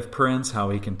epitome of Prince,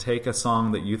 how he can take a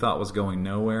song that you thought was going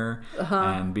nowhere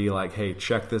and be like, hey,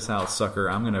 check this out, sucker.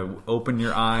 I'm going to open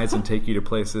your eyes and take you to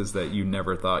places that you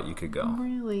never thought you could go.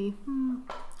 Really?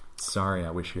 Sorry,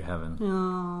 I Wish You Heaven.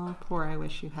 Oh, poor I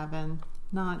Wish You Heaven.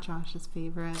 Not Josh's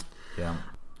favorite. Yeah.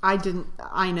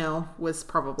 I know was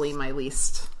probably my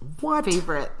least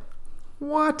favorite.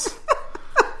 What?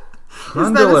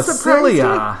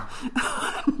 Andalicilia.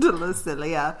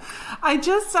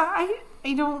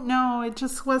 I don't know. It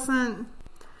just wasn't.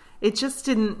 It just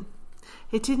didn't.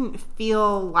 It didn't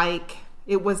feel like.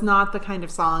 It was not the kind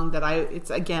of song that it's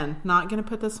again, not going to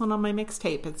put this one on my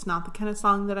mixtape. It's not the kind of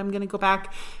song that I'm going to go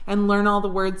back and learn all the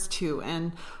words to.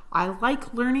 And I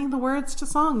like learning the words to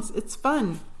songs. It's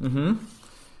fun. Mm-hmm.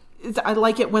 I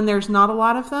like it when there's not a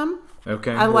lot of them.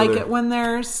 Okay. I like it when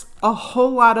there's a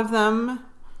whole lot of them.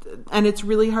 And it's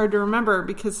really hard to remember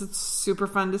because it's super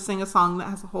fun to sing a song that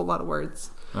has a whole lot of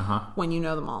words when you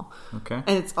know them all. Okay.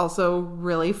 And it's also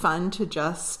really fun to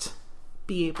just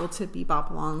be able to bebop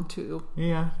along to.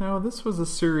 Yeah, no, this was a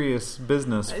serious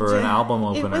business for an album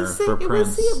opener for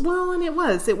Prince. It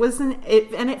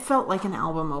felt like an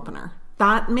album opener.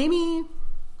 That maybe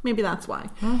that's why.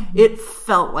 It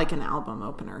felt like an album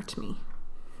opener to me.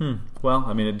 Well,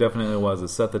 I mean, it definitely was. It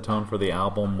set the tone for the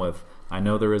album with I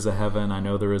know there is a heaven, I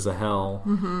know there is a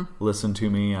hell. Listen to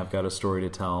me, I've got a story to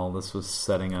tell. This was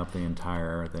setting up the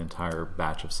entire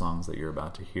batch of songs that you're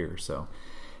about to hear. So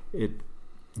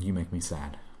you make me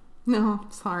sad. No,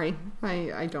 sorry.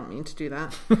 I don't mean to do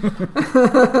that.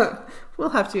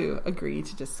 We'll have to agree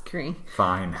to disagree.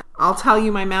 Fine. I'll tell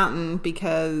you my mountain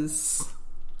because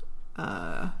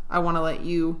I want to let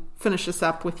you finish us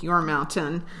up with your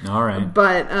mountain. All right.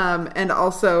 But, and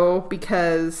also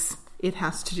because it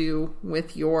has to do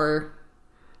with your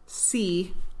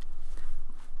C.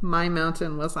 My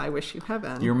mountain was I Wish You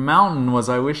Heaven. Your mountain was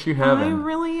I Wish You Heaven. I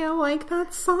really like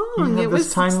that song. You had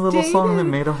this tiny little song that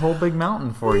made a whole big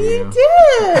mountain for you. You did.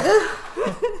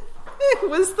 It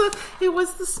was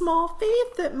the small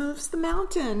faith that moves the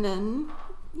mountain, and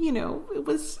it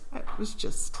was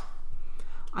just.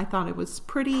 I thought it was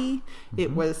pretty.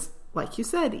 It was, like you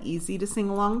said, easy to sing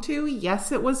along to.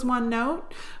 Yes, it was one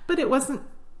note, but it wasn't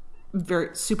very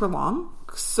super long,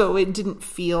 so it didn't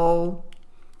feel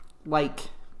like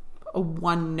a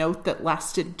one note that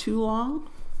lasted too long.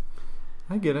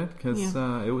 I get it, because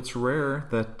it was rare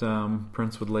that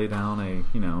Prince would lay down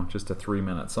just a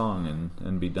 3-minute song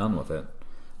and be done with it.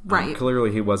 Right.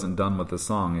 Clearly he wasn't done with the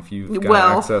song. If you've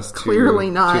got access to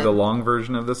the long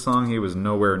version of this song, he was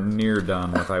nowhere near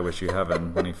done with I Wish You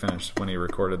Heaven when he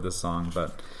recorded this song.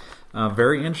 But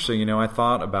very interesting. I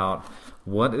thought about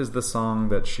what is the song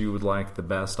that she would like the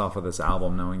best off of this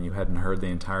album, knowing you hadn't heard the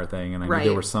entire thing. And I knew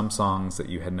there were some songs that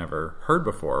you had never heard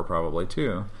before, probably,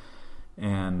 too.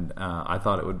 And I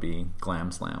thought it would be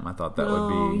Glam Slam. I thought that would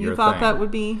be your thing. You thought that would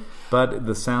be? But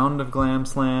the sound of Glam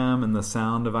Slam and the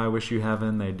sound of I Wish You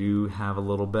Heaven, they do have a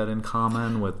little bit in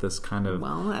common with this kind of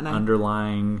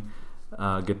underlying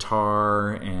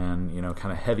guitar and,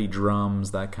 kind of heavy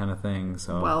drums, that kind of thing.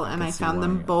 So I found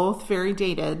them both very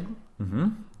dated. Mm-hmm.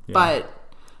 Yeah. But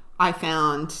I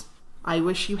found I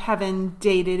Wish You Heaven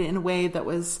dated in a way that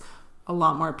was a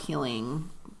lot more appealing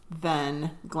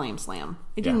than Glam Slam.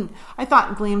 I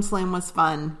thought Glam Slam was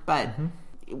fun, but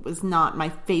it was not my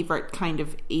favorite kind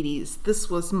of 80s. This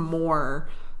was more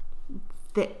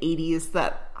the 80s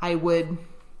that I would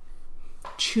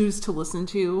choose to listen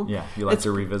to. Yeah, you like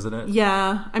to revisit it?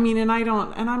 Yeah. I mean, and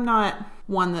I'm not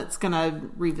one that's going to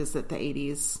revisit the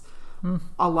 80s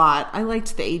a lot. I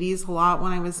liked the 80s a lot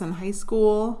when I was in high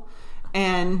school,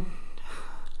 and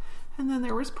then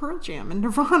there was Pearl Jam and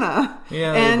Nirvana.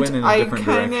 Yeah, they went in a different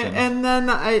direction.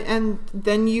 And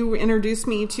then you introduced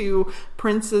me to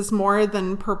Prince's More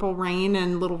Than Purple Rain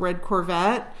and Little Red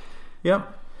Corvette.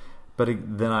 Yep. But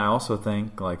then I also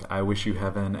think I Wish You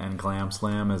Heaven and Glam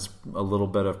Slam is a little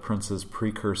bit of Prince's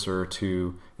precursor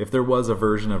to, if there was a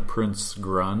version of Prince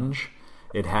grunge,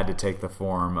 it had to take the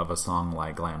form of a song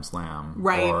like Glam Slam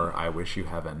or I Wish You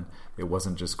Heaven. It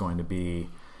wasn't just going to be,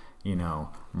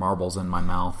 marbles in my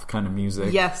mouth kind of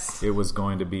music. Yes. It was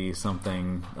going to be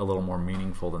something a little more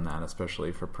meaningful than that,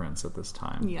 especially for Prince at this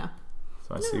time. Yeah.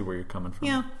 So I see where you're coming from.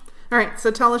 Yeah. All right, so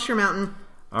tell us your mountain.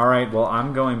 All right, well,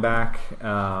 I'm going back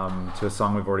to a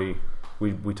song we've already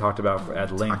we talked about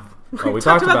at length. We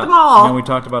talked about them all. And we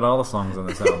talked about all the songs on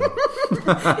this album.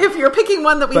 If you're picking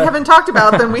one that we haven't talked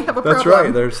about, then we have a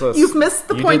problem. That's right. You've missed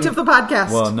the point of the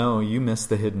podcast. Well, no, you missed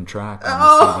the hidden track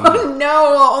on the CD.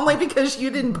 No, only because you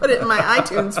didn't put it in my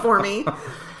iTunes for me.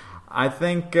 I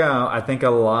think a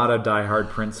lot of diehard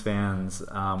Prince fans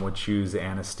would choose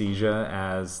Anesthesia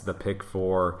as the pick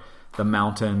for the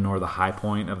mountain or the high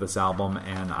point of this album,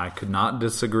 and I could not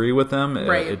disagree with them.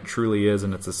 It truly is,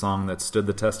 and it's a song that stood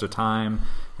the test of time,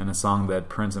 and a song that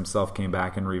Prince himself came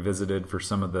back and revisited for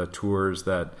some of the tours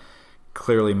that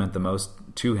clearly meant the most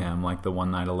to him, like the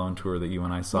One Night Alone tour that you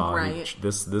and I saw. Right.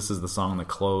 This is the song that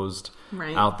closed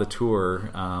out the tour,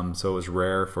 so it was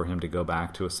rare for him to go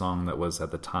back to a song that was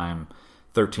at the time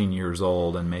 13 years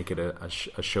old and make it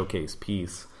a showcase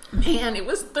piece. Man, it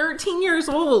was 13 years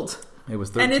old. It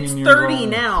was 13 years old. And it's 30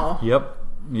 now. Yep.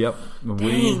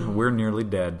 We're nearly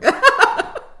dead.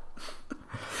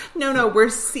 No, we're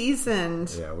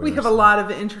seasoned. Yeah, we have a lot of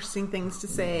interesting things to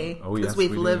say because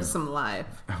we've lived some life.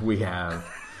 We have.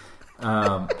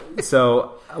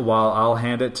 So while I'll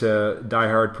hand it to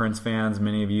diehard Prince fans,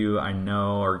 many of you I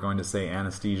know are going to say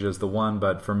Anesthesia is the one,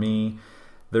 but for me,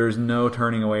 there's no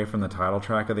turning away from the title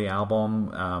track of the album,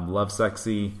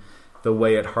 Lovesexy. The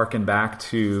way it harkened back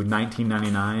to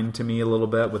 1999 to me a little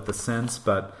bit with the synths,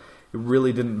 but it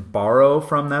really didn't borrow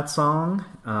from that song.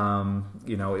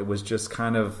 It was just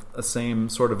kind of a same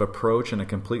sort of approach and a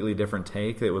completely different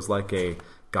take. It was like a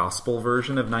gospel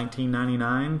version of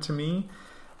 1999 to me.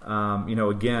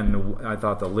 Again, I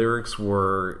thought the lyrics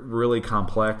were really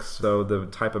complex, so the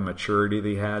type of maturity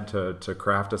they had to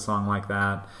craft a song like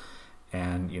that.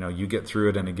 And, you get through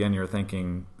it, and again, you're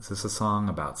thinking, is this a song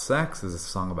about sex? Is this a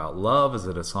song about love? Is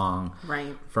it a song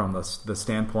from the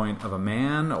standpoint of a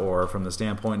man or from the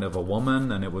standpoint of a woman?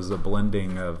 And it was a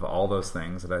blending of all those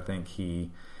things that I think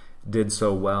he did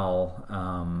so well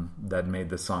that made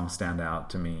this song stand out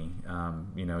to me.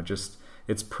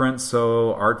 It's Prince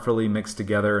so artfully mixed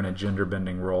together in a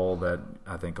gender-bending role that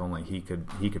I think only he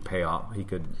could pay off. He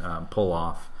could pull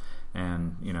off.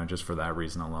 And, just for that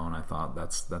reason alone, I thought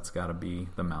that's got to be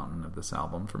the mountain of this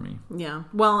album for me. Yeah.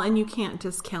 Well, and you can't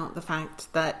discount the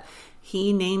fact that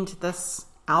he named this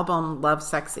album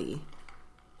Lovesexy.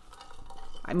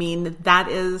 I mean, that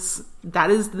is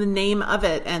the name of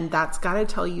it, and that's got to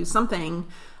tell you something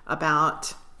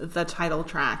about the title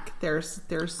track. There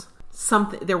was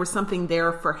something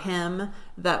there for him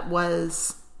that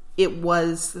was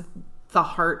the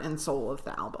heart and soul of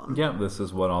the album. Yeah, this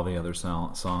is what all the other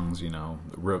songs,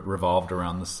 revolved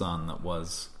around the sun that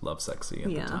was Lovesexy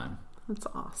at the time. That's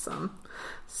awesome.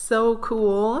 So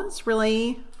cool. It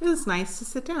was nice to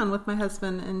sit down with my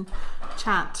husband and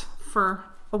chat for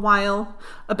a while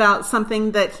about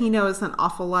something that he knows an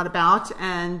awful lot about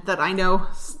and that I know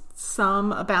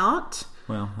some about.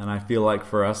 Well, and I feel like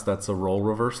for us that's a role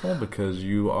reversal because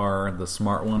you are the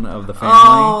smart one of the family.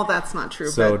 Oh, that's not true,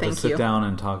 so but thank you. So to sit down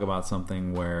and talk about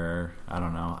something where, I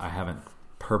don't know, I haven't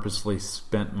purposely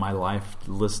spent my life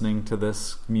listening to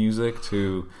this music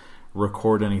to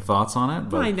record any thoughts on it,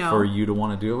 but for you to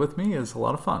want to do it with me is a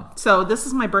lot of fun. So this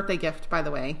is my birthday gift, by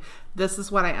the way. This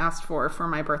is what I asked for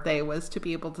my birthday, was to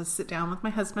be able to sit down with my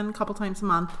husband a couple times a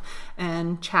month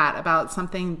and chat about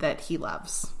something that he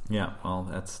loves. Yeah, well,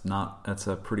 that's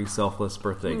a pretty selfless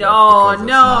birthday gift. It's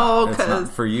not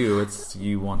for you. It's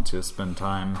you want to spend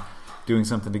time doing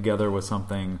something together with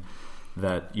something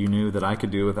that you knew that I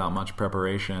could do without much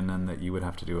preparation and that you would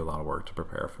have to do a lot of work to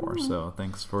prepare for. So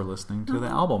thanks for listening to the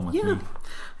album with me.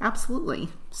 Absolutely.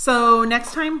 So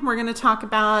next time we're going to talk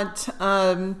about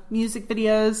music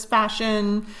videos,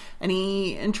 fashion,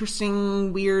 any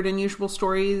interesting, weird, unusual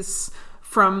stories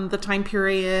from the time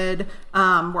period.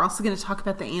 We're also going to talk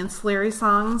about the ancillary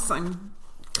songs. I'm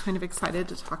kind of excited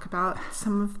to talk about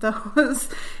some of those.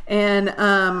 And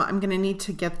I'm going to need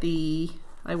to get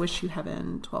I wish you had it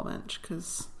in 12-inch,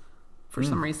 because for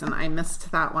some reason I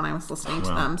missed that when I was listening to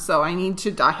them. So I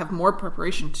have more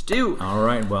preparation to do. All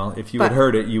right. Well, if you had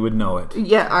heard it, you would know it.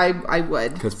 Yeah, I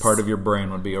would. Because part of your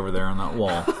brain would be over there on that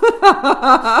wall.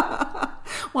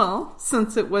 Well,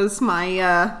 since it was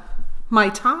my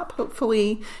top,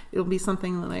 hopefully it'll be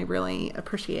something that I really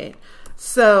appreciate.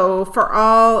 So for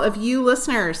all of you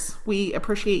listeners, we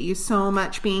appreciate you so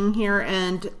much being here,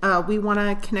 and we want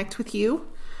to connect with you.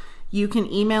 You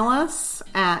can email us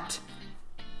at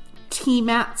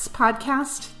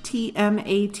tmatspodcast,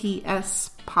 TMATS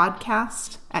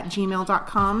podcast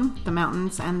 @gmail.com, the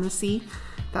mountains and the sea.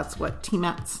 That's what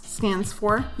TMATS stands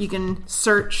for. You can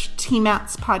search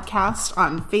TMATS podcast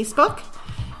on Facebook,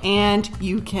 and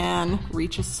you can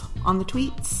reach us on the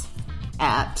tweets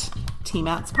at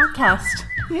TMATS podcast.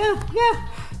 Yeah.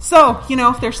 So,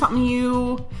 if there's something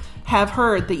you have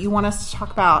heard that you want us to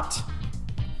talk about,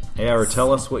 yeah, or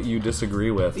tell us what you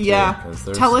disagree with. Yeah.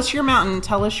 Tell us your mountain.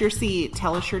 Tell us your sea.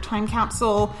 Tell us your time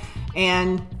capsule.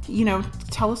 And,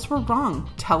 tell us we're wrong.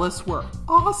 Tell us we're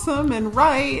awesome and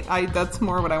right. That's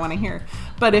more what I want to hear.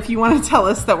 But if you want to tell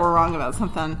us that we're wrong about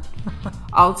something,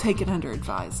 I'll take it under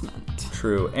advisement.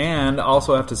 True. And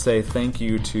also have to say thank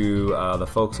you to the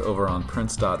folks over on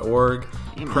Prince.org,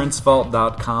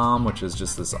 princevault.com, which is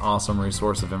just this awesome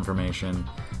resource of information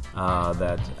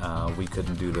that we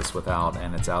couldn't do this without,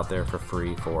 and it's out there for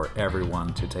free for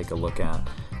everyone to take a look at.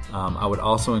 I would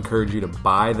also encourage you to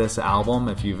buy this album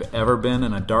if you've ever been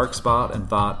in a dark spot and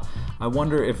thought, I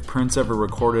wonder if Prince ever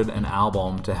recorded an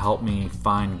album to help me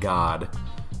find God.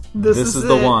 This is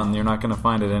the one. You're not going to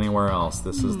find it anywhere else.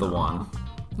 This is the one.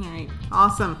 All right.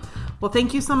 Awesome. Well,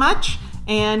 thank you so much,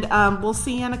 and we'll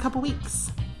see you in a couple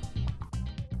weeks.